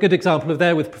 we have a good example of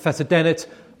there with Professor Dennett,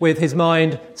 with his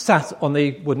mind sat on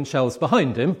the wooden shelves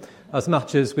behind him, as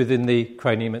much as within the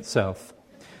cranium itself.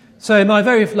 So my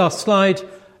very last slide,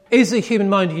 is the human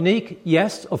mind unique?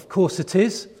 Yes, of course it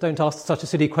is. Don't ask such a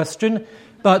silly question.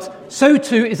 But so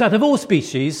too is that of all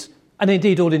species, and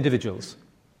indeed all individuals.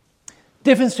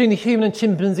 Difference between the human and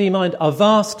chimpanzee mind are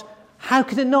vast. How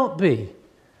could it not be?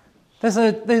 We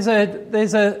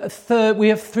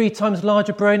have 3 times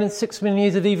larger brain and 6 million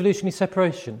years of evolutionary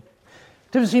separation.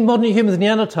 Difference between modern humans and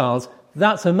Neanderthals,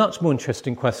 that's a much more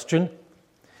interesting question.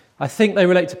 I think they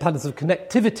relate to patterns of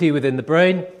connectivity within the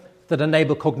brain that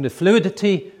enable cognitive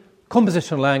fluidity,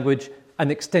 compositional language,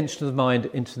 and extension of the mind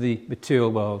into the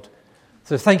material world.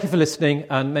 So thank you for listening,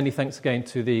 and many thanks again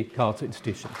to the CARTA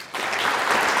institution.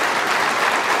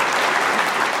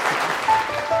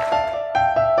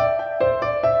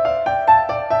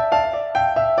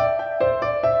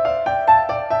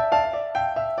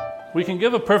 We can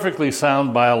give a perfectly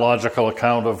sound biological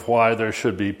account of why there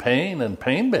should be pain and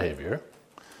pain behavior.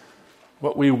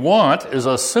 What we want is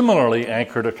a similarly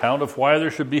anchored account of why there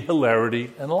should be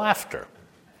hilarity and laughter.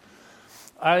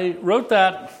 I wrote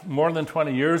that more than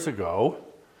 20 years ago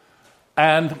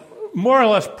and more or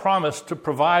less promised to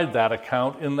provide that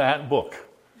account in that book.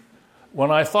 When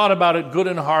I thought about it good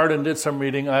and hard and did some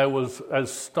reading, I was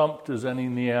as stumped as any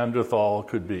Neanderthal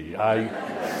could be.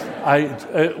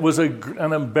 It was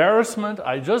an embarrassment.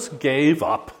 I just gave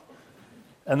up.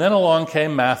 And then along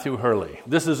came Matthew Hurley.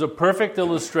 This is a perfect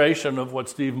illustration of what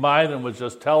Steve Mithen was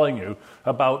just telling you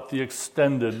about the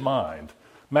extended mind.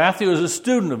 Matthew is a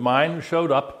student of mine who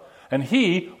showed up, and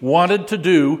he wanted to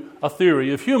do a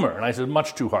theory of humor. And I said,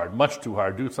 much too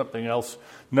hard, do something else.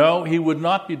 No, he would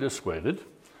not be dissuaded.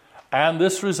 And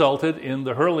this resulted in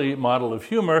the Hurley model of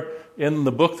humor in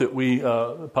the book that we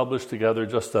published together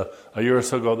just a year or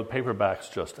so ago. The paperback's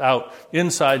just out.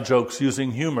 Inside jokes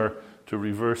using humor to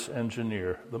reverse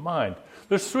engineer the mind.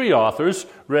 There's 3 authors.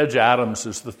 Reg Adams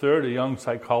is the third, a young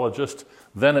psychologist,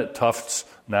 then at Tufts,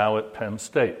 now at Penn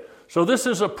State. So this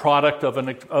is a product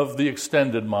of the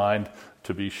extended mind,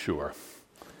 to be sure.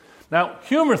 Now,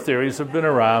 humor theories have been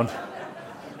around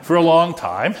for a long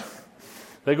time.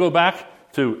 They go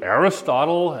back to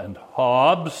Aristotle and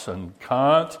Hobbes and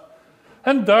Kant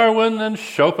and Darwin and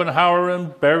Schopenhauer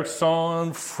and Bergson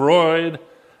and Freud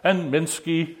and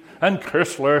Minsky and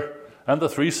Kirsler and the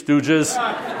Three Stooges.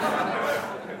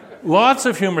 Lots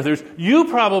of humor theories. You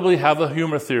probably have a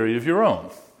humor theory of your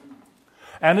own.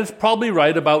 And it's probably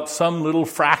right about some little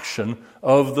fraction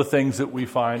of the things that we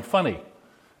find funny.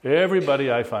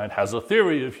 Everybody, I find, has a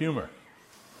theory of humor.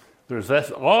 There's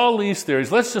all these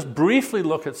theories. Let's just briefly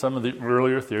look at some of the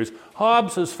earlier theories.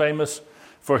 Hobbes is famous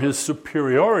for his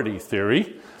superiority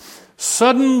theory,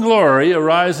 sudden glory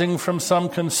arising from some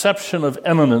conception of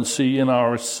eminency in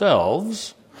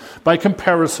ourselves by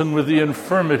comparison with the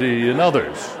infirmity in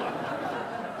others.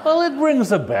 Well, it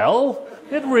rings a bell.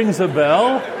 It rings a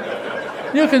bell.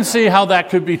 You can see how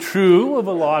that could be true of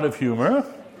a lot of humor,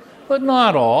 but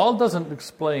not all. It doesn't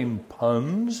explain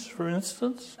puns, for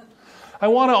instance. I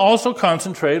want to also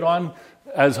concentrate on,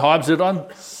 as Hobbes did,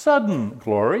 on sudden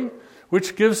glory,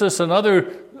 which gives us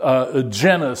another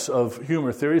genus of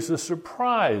humor theories, the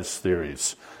surprise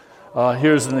theories.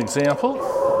 Here's an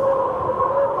example.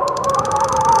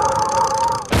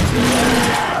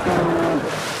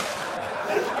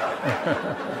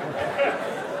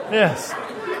 Yes.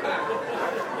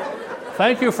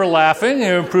 Thank you for laughing.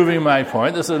 You're improving my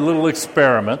point. This is a little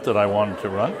experiment that I wanted to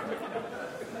run.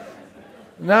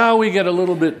 Now we get a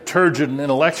little bit turgid and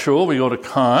intellectual. We go to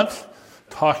Kant,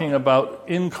 talking about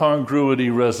incongruity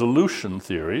resolution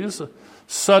theories,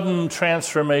 sudden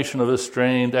transformation of a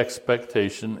strained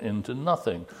expectation into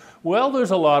nothing. Well, there's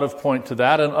a lot of point to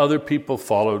that, and other people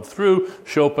followed through.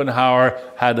 Schopenhauer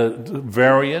had a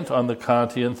variant on the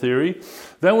Kantian theory.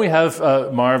 Then we have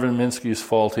Marvin Minsky's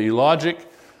faulty logic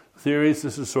theories.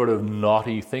 This is sort of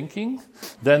naughty thinking.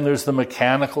 Then there's the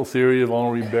mechanical theory of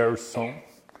Henri Bergson.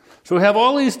 So we have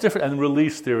all these different, and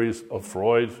release theories of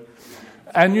Freud.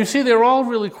 And you see they're all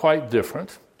really quite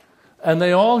different, and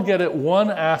they all get at one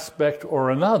aspect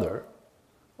or another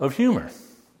of humor.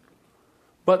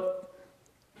 But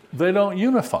they don't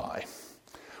unify.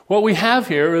 What we have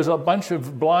here is a bunch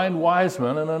of blind wise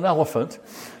men and an elephant,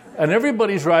 and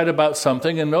everybody's right about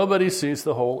something, and nobody sees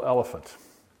the whole elephant.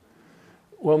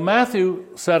 Well, Matthew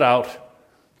set out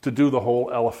to do the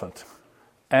whole elephant.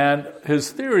 And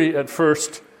his theory at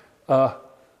first, I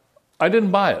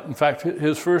didn't buy it. In fact,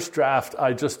 his first draft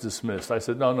I just dismissed. I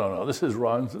said, no, this is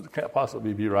wrong. It can't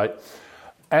possibly be right.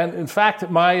 And in fact,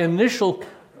 my initial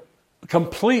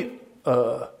complete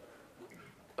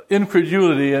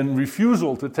incredulity and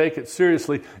refusal to take it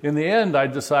seriously, in the end, I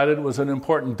decided was an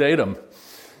important datum.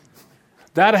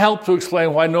 That helped to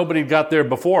explain why nobody got there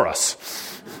before us.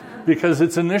 Because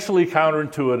it's initially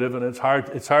counterintuitive and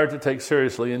it's hard to take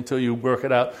seriously until you work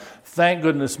it out. Thank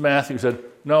goodness Matthew said,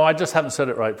 no, I just haven't said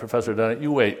it right, Professor Dennett.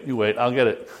 You wait, I'll get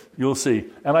it. You'll see.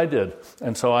 And I did.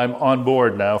 And so I'm on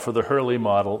board now for the Hurley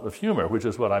model of humor, which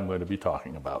is what I'm going to be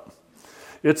talking about.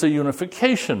 It's a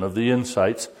unification of the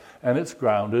insights, and it's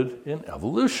grounded in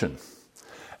evolution.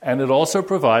 And it also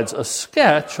provides a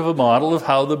sketch of a model of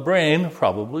how the brain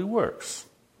probably works.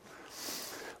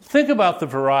 Think about the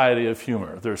variety of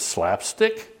humor. There's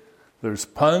slapstick, there's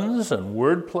puns and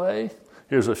wordplay.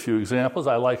 Here's a few examples.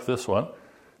 I like this one.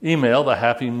 Email, the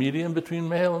happy medium between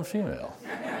male and female.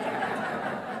 Isn't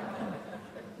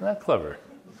that clever?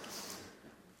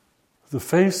 The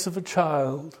face of a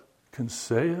child can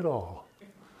say it all,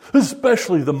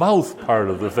 especially the mouth part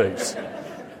of the face.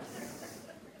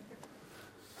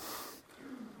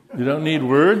 You don't need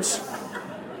words.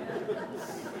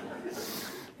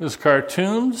 There's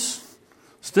cartoons,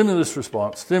 stimulus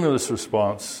response.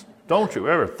 Don't you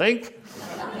ever think?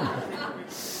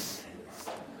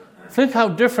 Think how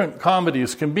different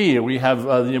comedies can be. We have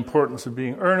The Importance of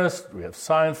Being Earnest. We have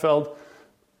Seinfeld.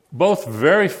 Both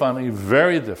very funny,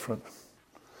 very different.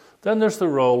 Then there's the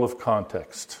role of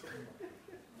context.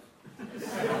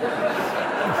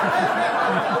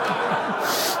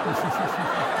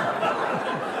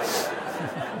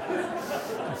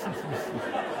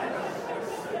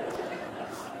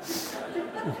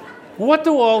 What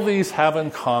do all these have in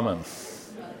common?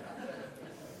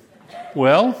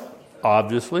 Well,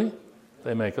 obviously,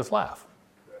 they make us laugh.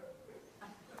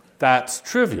 That's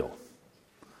trivial.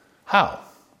 How?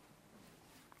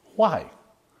 Why?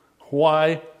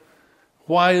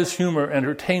 Why is humor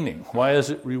entertaining? Why is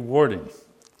it rewarding?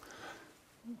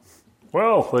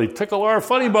 Well, they tickle our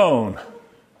funny bone.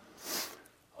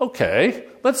 Okay,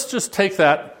 let's just take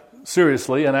that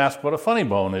seriously and ask what a funny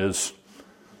bone is.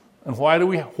 And why do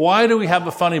we have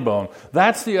a funny bone?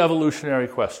 That's the evolutionary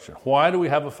question. Why do we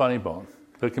have a funny bone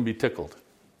that can be tickled?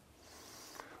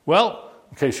 Well,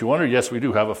 in case you wonder, yes, we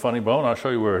do have a funny bone. I'll show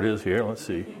you where it is here. Let's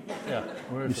see. Yeah,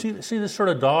 you see this sort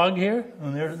of dog here?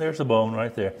 And there's the bone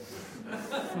right there.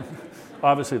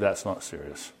 Obviously, that's not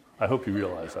serious. I hope you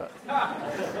realize that.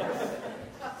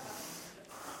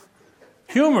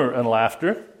 Humor and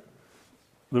laughter,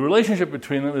 the relationship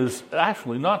between them is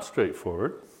actually not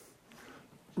straightforward.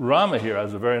 Rama here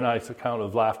has a very nice account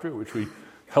of laughter, which we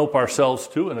help ourselves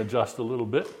to and adjust a little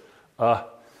bit.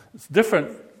 It's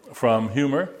different from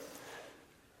humor.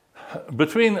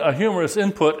 Between a humorous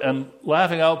input and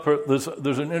laughing output,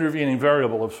 there's an intervening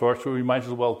variable of sorts, which we might as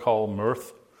well call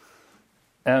mirth.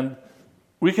 And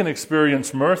we can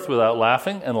experience mirth without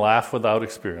laughing and laugh without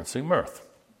experiencing mirth.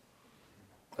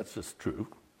 That's just true.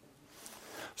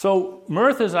 So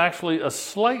mirth is actually a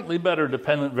slightly better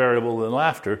dependent variable than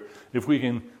laughter if we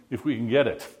can get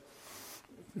it.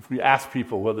 If we ask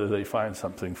people whether they find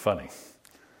something funny.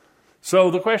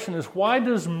 So the question is, why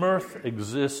does mirth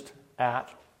exist at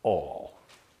all?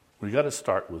 We've got to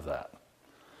start with that.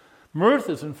 Mirth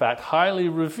is, in fact, highly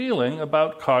revealing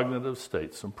about cognitive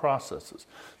states and processes.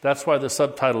 That's why the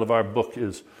subtitle of our book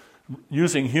is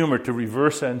Using Humor to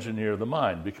Reverse Engineer the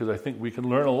Mind, because I think we can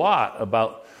learn a lot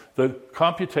about the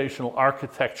computational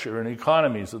architecture and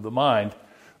economies of the mind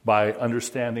by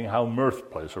understanding how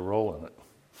mirth plays a role in it.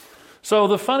 So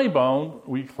the funny bone,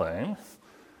 we claim,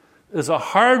 is a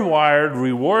hardwired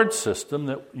reward system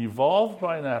that evolved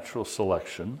by natural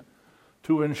selection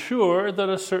to ensure that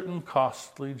a certain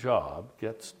costly job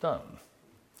gets done.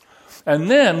 And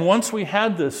then, once we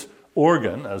had this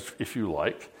organ, as if you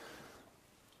like,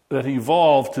 that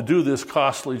evolved to do this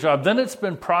costly job, then it's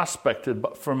been prospected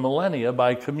for millennia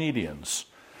by comedians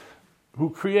who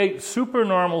create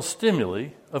supernormal stimuli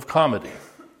of comedy.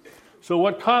 So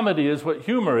what comedy is, what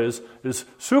humor is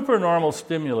supernormal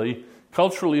stimuli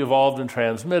culturally evolved and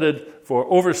transmitted for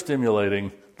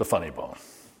overstimulating the funny bone.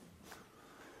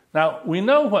 Now, we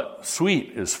know what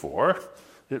sweet is for.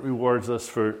 It rewards us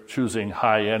for choosing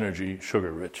high-energy,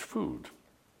 sugar-rich food.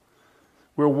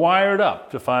 We're wired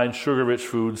up to find sugar-rich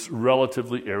foods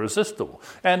relatively irresistible,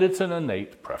 and it's an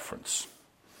innate preference.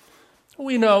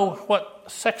 We know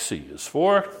what sexy is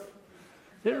for.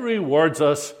 It rewards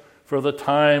us for the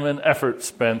time and effort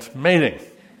spent mating.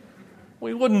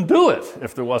 We wouldn't do it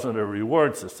if there wasn't a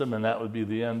reward system, and that would be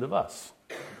the end of us.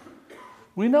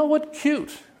 We know what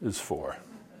cute is for.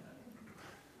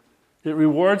 It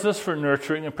rewards us for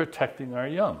nurturing and protecting our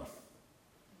young.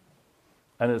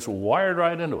 And it's wired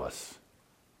right into us.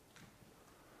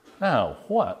 Now,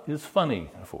 what is funny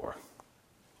for?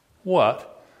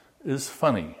 What is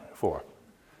funny for?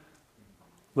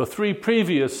 The three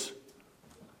previous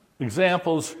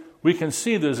examples, we can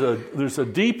see there's a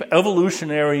deep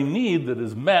evolutionary need that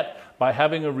is met by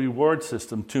having a reward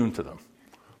system tuned to them.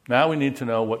 Now we need to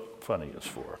know what funny is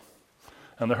for.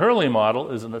 And the Hurley model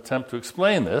is an attempt to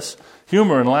explain this,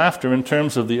 humor and laughter in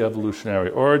terms of the evolutionary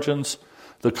origins,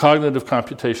 the cognitive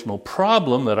computational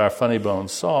problem that our funny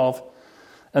bones solve,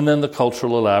 and then the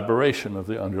cultural elaboration of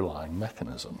the underlying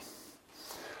mechanism.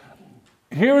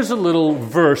 Here's a little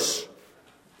verse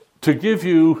to give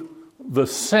you the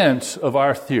sense of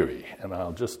our theory, and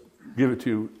I'll just give it to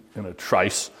you in a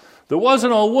trice. There was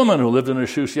an old woman who lived in her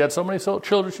shoes. She had so many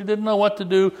children she didn't know what to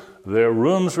do. Their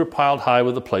rooms were piled high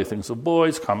with the playthings of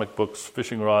boys, comic books,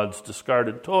 fishing rods,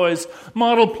 discarded toys,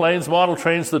 model planes, model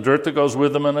trains, the dirt that goes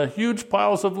with them, and huge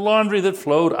piles of laundry that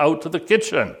flowed out to the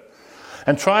kitchen.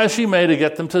 And try as she may to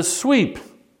get them to sweep.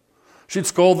 She'd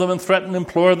scold them and threaten,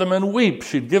 implore them, and weep.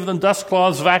 She'd give them dust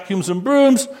cloths, vacuums, and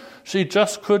brooms. She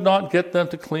just could not get them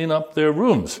to clean up their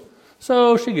rooms.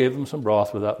 So she gave them some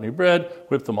broth without any bread,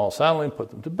 whipped them all soundly, and put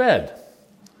them to bed.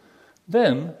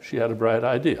 Then she had a bright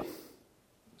idea.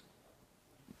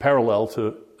 Parallel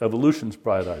to evolution's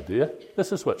bright idea,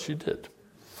 this is what she did.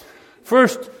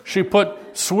 First, she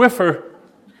put Swiffer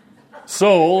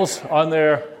soles on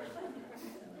their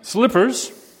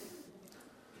slippers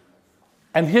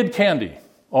and hid candy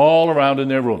all around in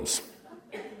their rooms.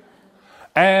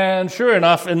 And sure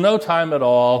enough, in no time at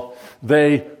all,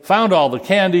 they found all the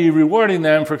candy, rewarding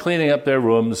them for cleaning up their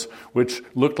rooms, which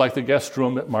looked like the guest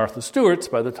room at Martha Stewart's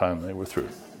by the time they were through.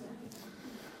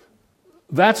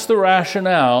 That's the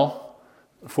rationale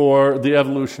for the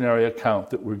evolutionary account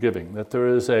that we're giving, that there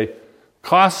is a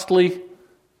costly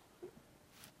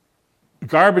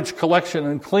garbage collection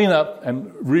and cleanup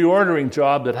and reordering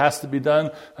job that has to be done,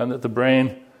 and that the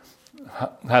brain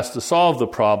has to solve the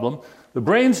problem. The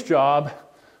brain's job,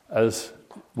 as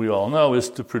we all know, is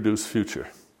to produce future.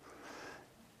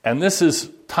 And this is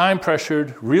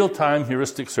time-pressured, real-time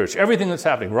heuristic search. Everything that's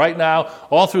happening right now,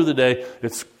 all through the day,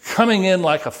 it's coming in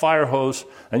like a fire hose,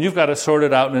 and you've got to sort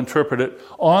it out and interpret it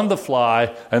on the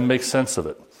fly and make sense of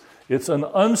it. It's an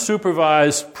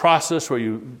unsupervised process where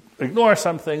you ignore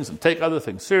some things and take other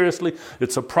things seriously.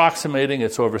 It's approximating,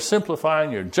 it's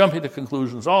oversimplifying, you're jumping to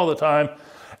conclusions all the time.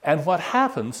 And what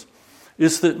happens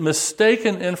is that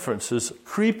mistaken inferences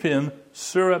creep in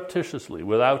surreptitiously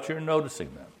without your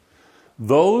noticing them.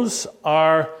 That's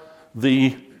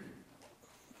the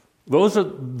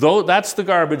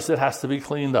garbage that has to be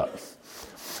cleaned up.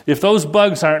 If those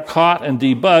bugs aren't caught and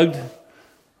debugged,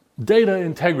 data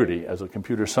integrity, as a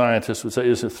computer scientist would say,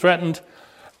 is threatened.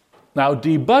 Now,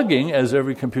 debugging, as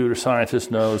every computer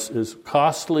scientist knows, is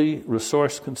costly,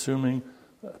 resource-consuming,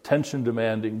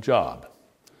 attention-demanding job.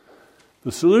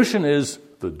 The solution is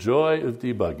the joy of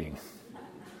debugging.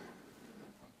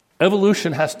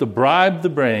 Evolution has to bribe the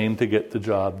brain to get the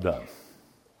job done.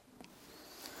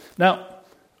 Now,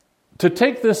 to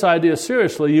take this idea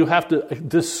seriously, you have to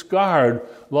discard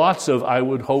lots of, I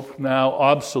would hope now,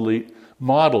 obsolete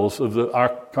models of the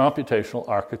computational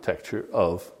architecture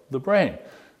of the brain.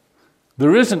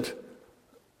 There isn't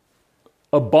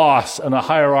a boss and a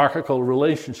hierarchical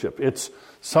relationship. It's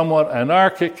somewhat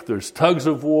anarchic, there's tugs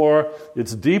of war,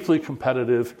 it's deeply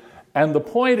competitive, and the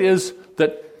point is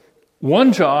that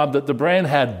one job that the brain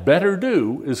had better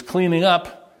do is cleaning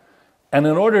up, and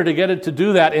in order to get it to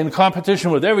do that in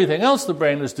competition with everything else the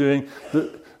brain is doing,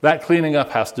 that cleaning up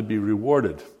has to be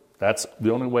rewarded. That's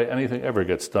the only way anything ever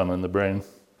gets done in the brain.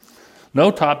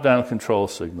 No top-down control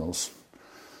signals.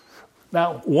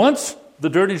 Now, once the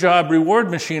dirty job reward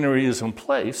machinery is in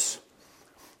place,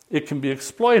 it can be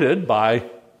exploited by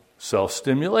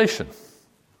self-stimulation,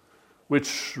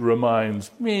 which reminds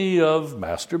me of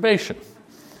masturbation.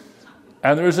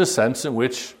 And there's a sense in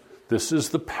which this is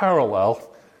the parallel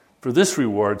for this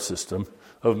reward system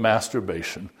of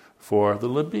masturbation for the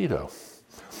libido.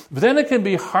 But then it can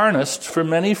be harnessed for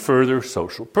many further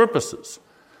social purposes.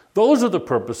 Those are the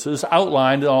purposes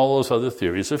outlined in all those other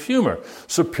theories of humor.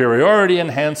 Superiority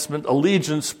enhancement,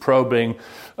 allegiance probing,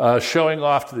 showing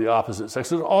off to the opposite sex.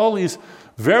 There's all these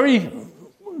very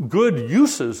good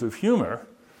uses of humor,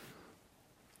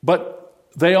 but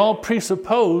they all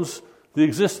presuppose the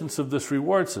existence of this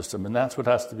reward system, and that's what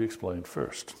has to be explained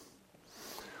first.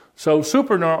 So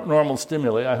supernormal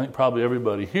stimuli, I think probably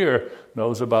everybody here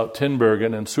knows about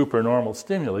Tinbergen and supernormal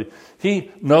stimuli.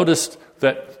 He noticed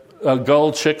that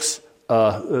gull chicks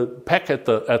peck at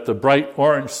the bright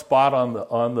orange spot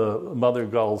on the mother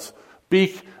gull's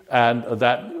beak, and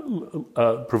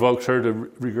that provokes her to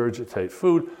regurgitate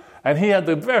food. And he had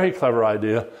the very clever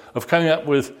idea of coming up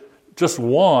with just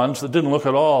wands that didn't look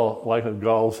at all like a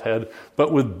gull's head,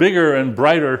 but with bigger and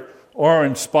brighter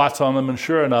orange spots on them, and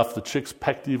sure enough, the chicks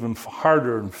pecked even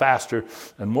harder and faster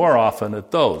and more often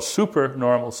at those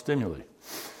supernormal stimuli.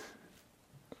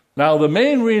 Now, the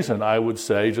main reason, I would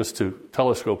say, just to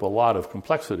telescope a lot of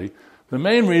complexity, the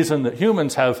main reason that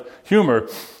humans have humor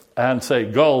and, say,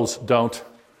 gulls don't,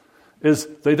 is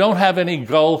they don't have any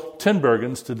gull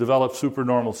Tinbergens to develop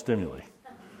supernormal stimuli.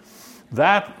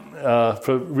 That,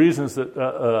 for reasons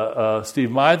that Steve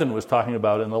Mithen was talking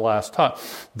about in the last talk,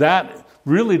 that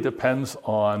really depends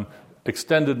on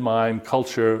extended mind,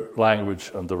 culture, language,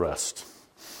 and the rest.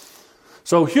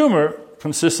 So humor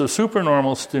consists of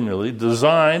supernormal stimuli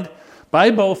designed by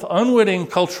both unwitting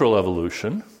cultural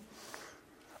evolution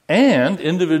and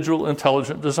individual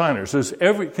intelligent designers. There's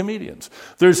comedians.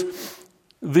 There's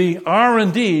the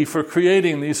R&D for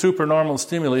creating these supernormal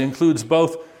stimuli includes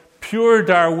both pure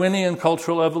Darwinian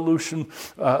cultural evolution,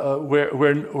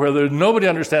 where nobody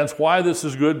understands why this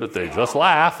is good, but they just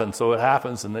laugh, and so it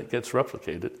happens, and it gets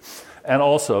replicated. And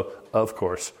also, of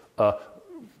course,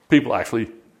 people actually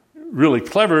really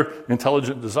clever,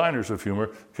 intelligent designers of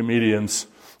humor, comedians,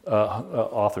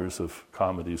 authors of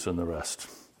comedies, and the rest.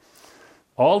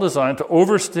 All designed to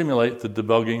overstimulate the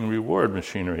debugging reward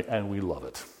machinery, and we love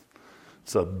it.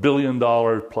 It's a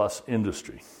billion-dollar-plus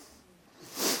industry.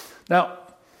 Now,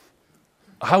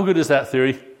 how good is that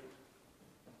theory?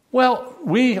 Well,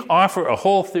 we offer a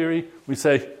whole theory. We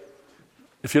say,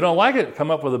 if you don't like it, come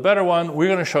up with a better one. We're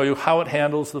going to show you how it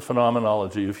handles the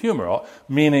phenomenology of humor,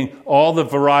 meaning all the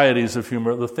varieties of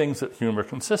humor, the things that humor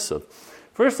consists of.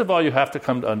 First of all, you have to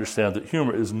come to understand that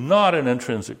humor is not an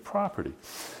intrinsic property.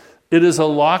 It is a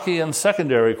Lockean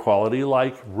secondary quality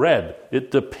like red. It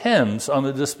depends on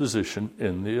the disposition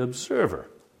in the observer.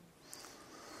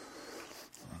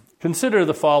 Consider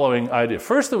the following idea.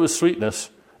 First there was sweetness,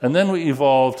 and then we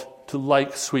evolved to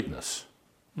like sweetness.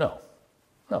 No.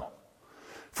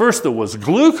 First there was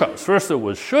glucose. First there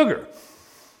was sugar.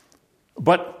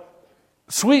 But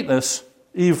sweetness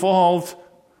evolved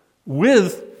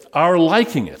with our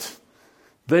liking it.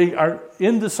 They are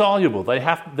indissoluble.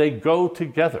 They go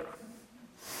together.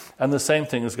 And the same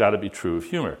thing has got to be true of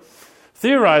humor.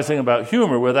 Theorizing about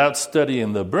humor without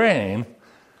studying the brain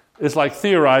is like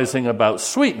theorizing about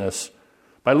sweetness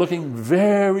by looking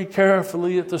very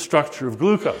carefully at the structure of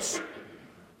glucose.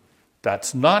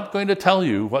 That's not going to tell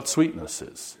you what sweetness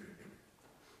is.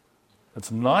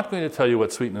 It's not going to tell you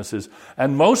what sweetness is.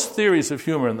 And most theories of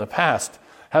humor in the past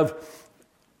have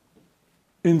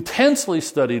intensely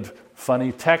studied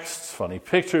funny texts, funny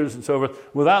pictures, and so forth,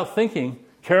 without thinking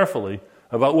carefully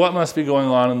about what must be going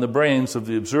on in the brains of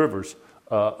the observers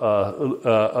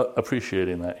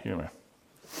appreciating that humor.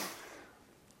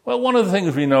 Well, one of the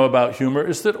things we know about humor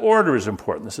is that order is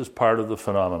important. This is part of the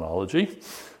phenomenology.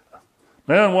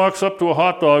 Man walks up to a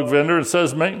hot dog vendor and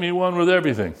says, "Make me one with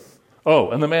everything." Oh,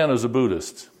 and the man is a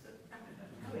Buddhist.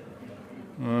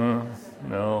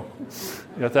 No,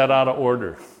 get that out of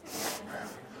order.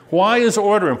 Why is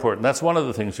order important? That's one of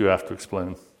the things you have to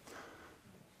explain.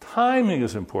 Timing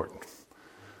is important.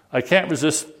 I can't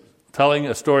resist telling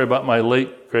a story about my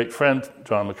late great friend,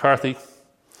 John McCarthy,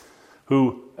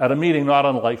 who, at a meeting not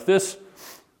unlike this,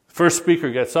 first speaker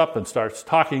gets up and starts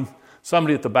talking.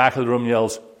 Somebody at the back of the room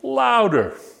yells,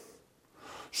 "Louder!"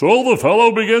 So the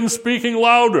fellow begins speaking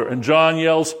louder, and John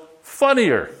yells,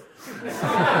 "Funnier!"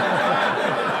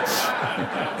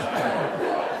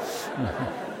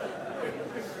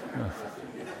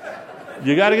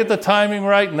 You got to get the timing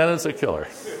right, and then it's a killer.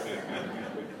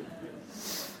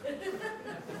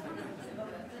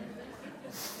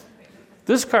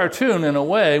 This cartoon, in a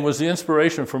way, was the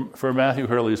inspiration for Matthew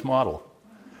Hurley's model.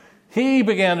 He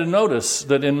began to notice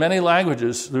that in many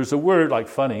languages, there's a word like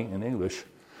funny in English,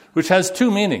 which has two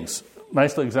meanings,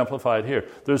 nicely exemplified here.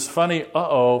 There's funny,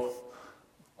 uh-oh,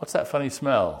 what's that funny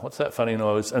smell? What's that funny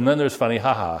noise? And then there's funny,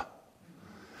 ha-ha.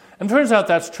 And it turns out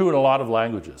that's true in a lot of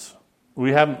languages.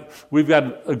 We've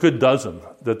got a good dozen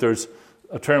that there's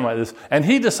a term like this. And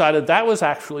he decided that was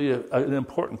actually an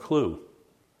important clue.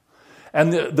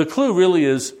 And the clue really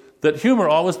is that humor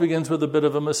always begins with a bit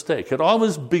of a mistake. It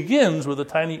always begins with a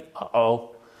tiny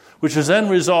uh-oh, which is then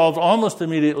resolved almost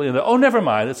immediately into, oh, never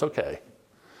mind, it's okay.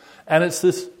 And it's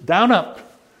this down-up,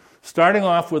 starting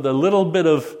off with a little bit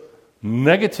of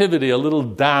negativity, a little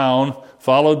down,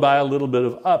 followed by a little bit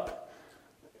of up.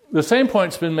 The same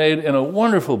point's been made in a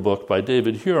wonderful book by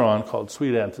David Huron called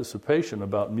Sweet Anticipation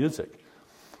about music.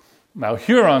 Now,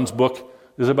 Huron's book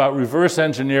is about reverse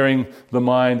engineering the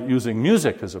mind using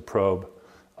music as a probe.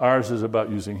 Ours is about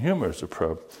using humor as a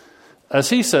probe. As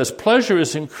he says, pleasure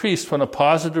is increased when a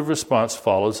positive response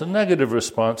follows a negative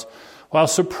response. While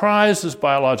surprise is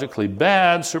biologically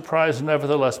bad, surprise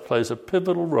nevertheless plays a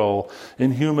pivotal role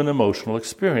in human emotional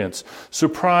experience.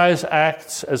 Surprise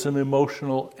acts as an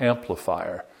emotional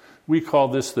amplifier. We call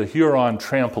this the Huron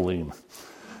trampoline.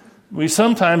 We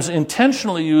sometimes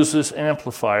intentionally use this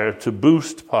amplifier to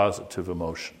boost positive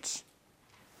emotions.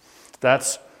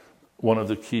 That's one of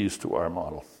the keys to our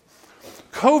model.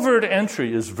 Covert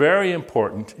entry is very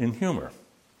important in humor.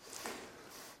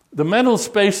 The mental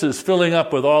spaces filling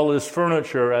up with all this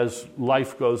furniture as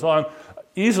life goes on,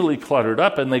 easily cluttered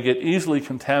up, and they get easily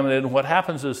contaminated. And what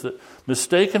happens is that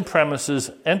mistaken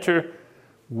premises enter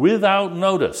without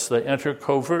notice. They enter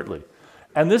covertly.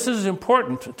 And this is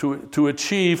important to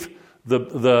achieve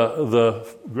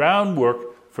the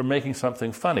groundwork for making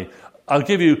something funny. I'll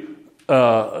give you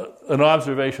an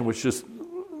observation which just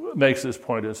makes this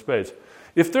point in spades.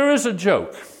 If there is a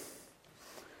joke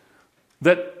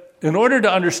that in order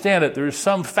to understand it, there is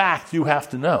some fact you have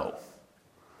to know,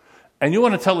 and you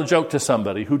want to tell a joke to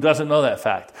somebody who doesn't know that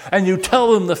fact, and you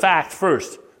tell them the fact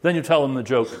first, then you tell them the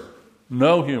joke,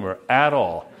 no humor at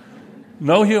all.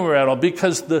 No humor at all,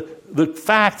 because the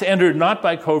fact entered not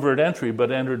by covert entry,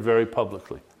 but entered very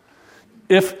publicly.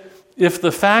 If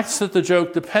the facts that the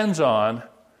joke depends on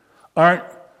aren't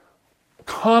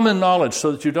common knowledge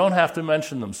so that you don't have to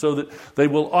mention them, so that they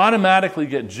will automatically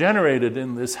get generated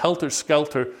in this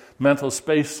helter-skelter mental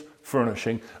space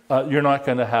furnishing, you're not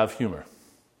going to have humor.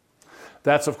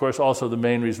 That's, of course, also the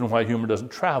main reason why humor doesn't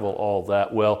travel all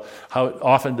that well, how it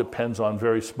often depends on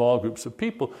very small groups of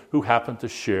people who happen to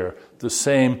share the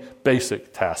same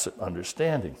basic tacit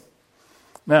understanding.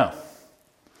 Now,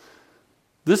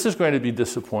 this is going to be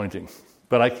disappointing,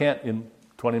 but I can't in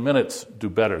 20 minutes do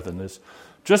better than this.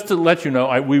 Just to let you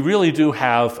know, we really do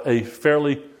have a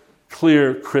fairly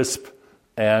clear, crisp,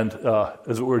 and,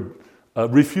 as it were,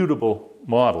 refutable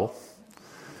model.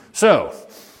 So,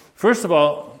 first of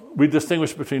all, we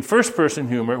distinguish between first-person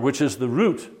humor, which is the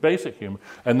root, basic humor,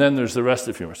 and then there's the rest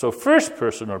of humor. So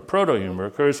first-person or proto-humor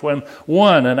occurs when,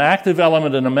 one, an active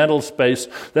element in a mental space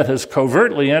that has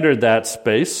covertly entered that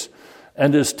space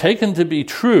and is taken to be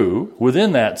true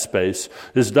within that space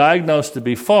is diagnosed to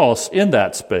be false in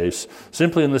that space,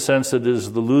 simply in the sense that it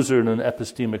is the loser in an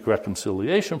epistemic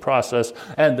reconciliation process,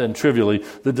 and then trivially,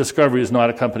 the discovery is not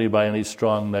accompanied by any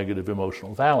strong negative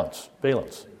emotional valence.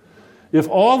 If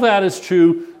all that is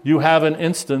true, you have an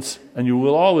instance, and you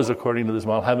will always, according to this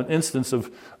model, have an instance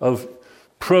of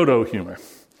proto-humor.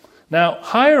 Now,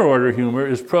 higher order humor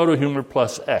is proto-humor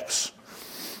plus X,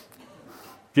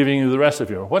 giving you the rest of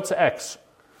humor. What's X?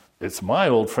 It's my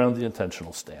old friend, the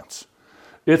intentional stance.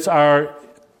 It's our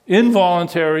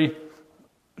involuntary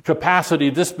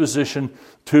capacity, disposition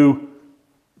to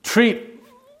treat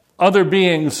other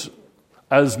beings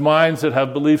as minds that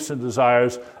have beliefs and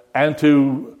desires, and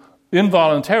to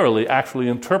involuntarily actually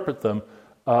interpret them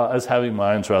as having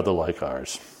minds rather like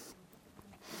ours.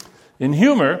 In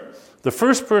humor, the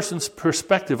first person's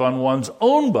perspective on one's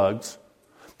own bugs,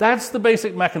 that's the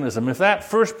basic mechanism. If that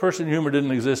first-person humor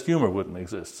didn't exist, humor wouldn't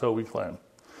exist, so we claim.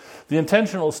 The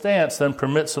intentional stance then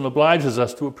permits and obliges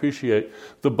us to appreciate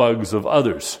the bugs of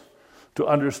others, to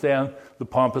understand the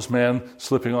pompous man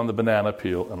slipping on the banana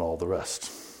peel and all the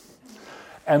rest.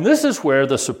 And this is where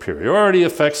the superiority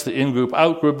effects, the in-group,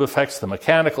 out-group effects, the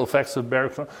mechanical effects of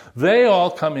Bergson, they all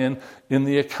come in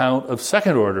the account of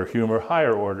second-order humor,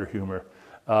 higher-order humor.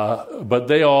 But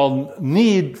they all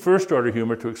need first-order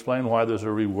humor to explain why there's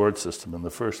a reward system in the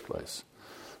first place.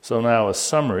 So now a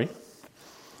summary.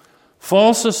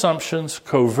 False assumptions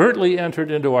covertly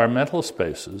entered into our mental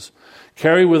spaces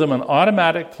carry with them an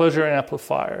automatic pleasure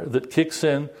amplifier that kicks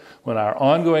in when our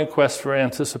ongoing quest for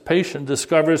anticipation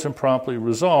discovers and promptly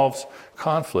resolves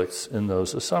conflicts in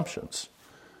those assumptions.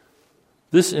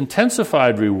 This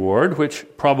intensified reward, which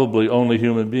probably only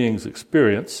human beings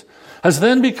experience, has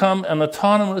then become an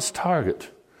autonomous target,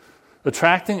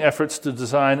 attracting efforts to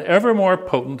design ever more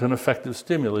potent and effective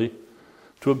stimuli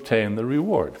to obtain the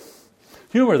reward.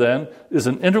 Humor, then, is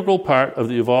an integral part of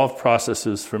the evolved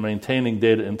processes for maintaining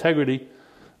data integrity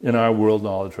in our world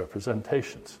knowledge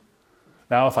representations.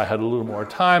 Now, if I had a little more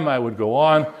time, I would go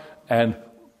on and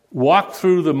walk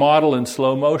through the model in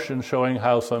slow motion, showing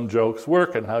how some jokes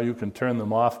work and how you can turn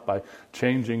them off by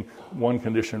changing one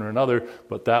condition or another,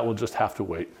 but that will just have to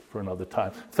wait for another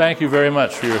time. Thank you very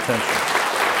much for your attention.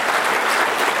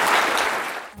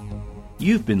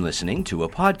 You've been listening to a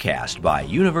podcast by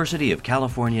University of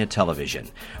California Television.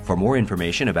 For more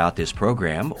information about this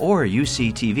program or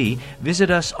UCTV, visit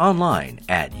us online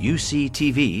at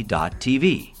uctv.tv.